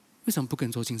的。为什么不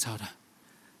能做青少的？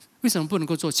为什么不能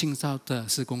够做青少的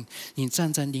事工？你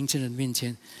站在年轻人面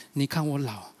前，你看我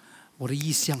老，我的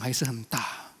意向还是很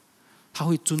大。他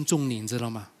会尊重你，你知道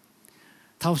吗？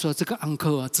他会说这个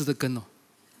uncle 值得跟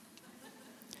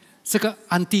这个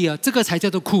auntie 这个才叫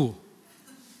做酷。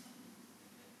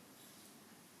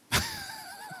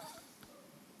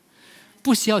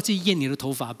不需要去验你的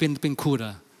头发变酷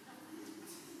的。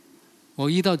我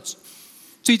遇到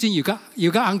最近有个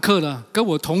uncle 的，跟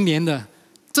我同年的，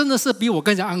真的是比我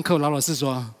更加 uncle， 老实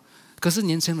说。可是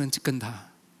年轻人就跟他，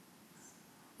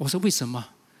我说为什么？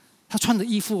他穿的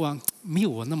衣服没有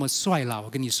我那么帅啦，我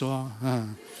跟你说，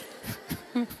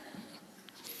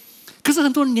可是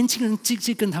很多年轻人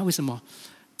去跟他，为什么？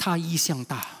他意向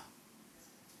大。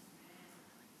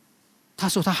他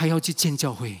说他还要去建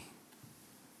教会，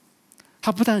他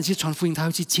不但去传福音，他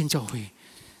要去建教会。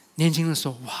年轻人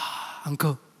说：“哇，安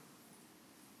哥，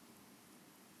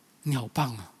你好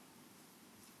棒啊！”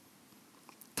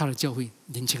他的教会，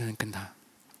年轻人跟他，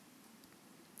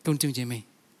弟兄姐妹。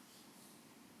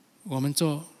我们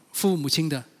做父母亲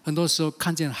的，很多时候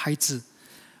看见孩子，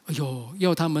哎呦，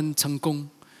要他们成功，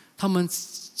他们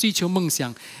追求梦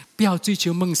想，不要追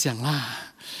求梦想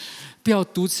啦，不要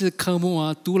读这科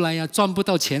目读来赚不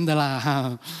到钱的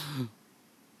啦。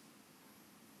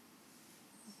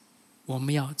我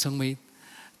们要成为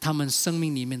他们生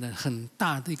命里面的很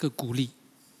大的一个鼓励，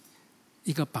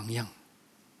一个榜样。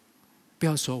不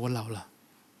要说我老了，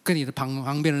跟你的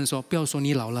旁边人说，不要说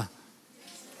你老了。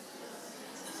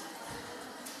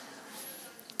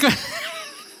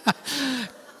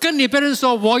跟你别人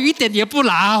说，我一点也不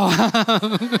老，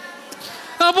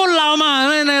不老嘛，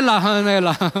那老。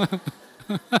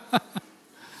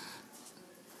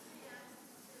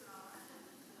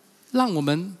让我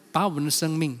们把我们的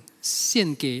生命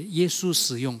献给耶稣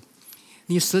使用。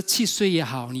你17岁也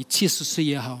好，你70岁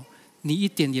也好，你一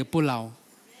点也不老。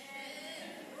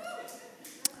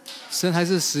神还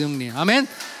是使用你，阿们！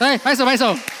来，拍手拍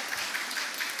手。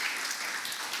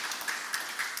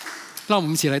让我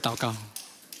们一起来祷告。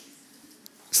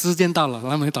时间到了，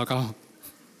让我们来祷告。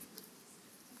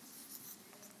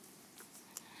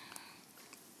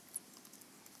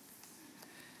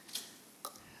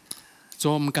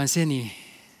主，我们感谢你，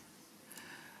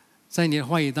在你的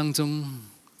话语当中，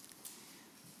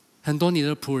很多你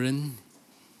的仆人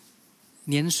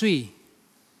年岁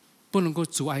不能够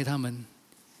阻碍他们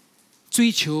追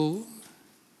求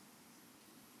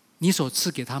你所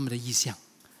赐给他们的意向。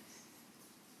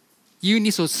因为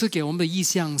你所赐给我们的意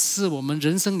向是我们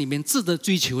人生里面值得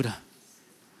追求的，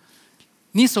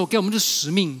你所给我们的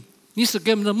使命，你所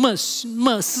给我们的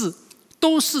末世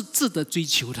都是值得追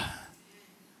求的。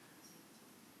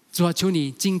主啊，求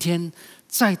你今天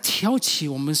再挑起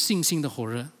我们信心的火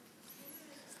热。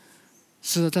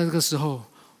是的，在这个时候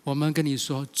我们跟你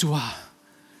说，主啊，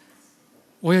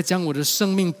我要将我的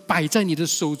生命摆在你的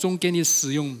手中，给你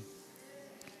使用，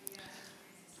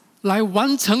来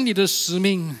完成你的使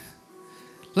命，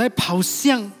来跑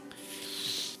向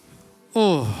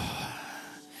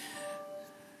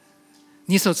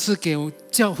你所赐给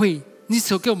教会你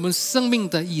所给我们生命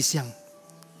的意象，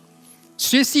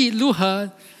学习如何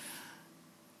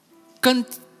跟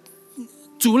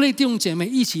主内弟兄姐妹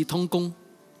一起同工，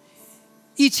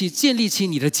一起建立起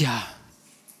你的家。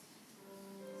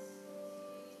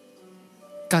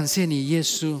感谢你耶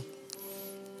稣，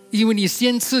因为你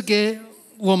先赐给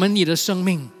我们你的生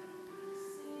命，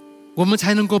我们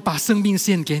才能够把生命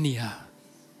献给你啊！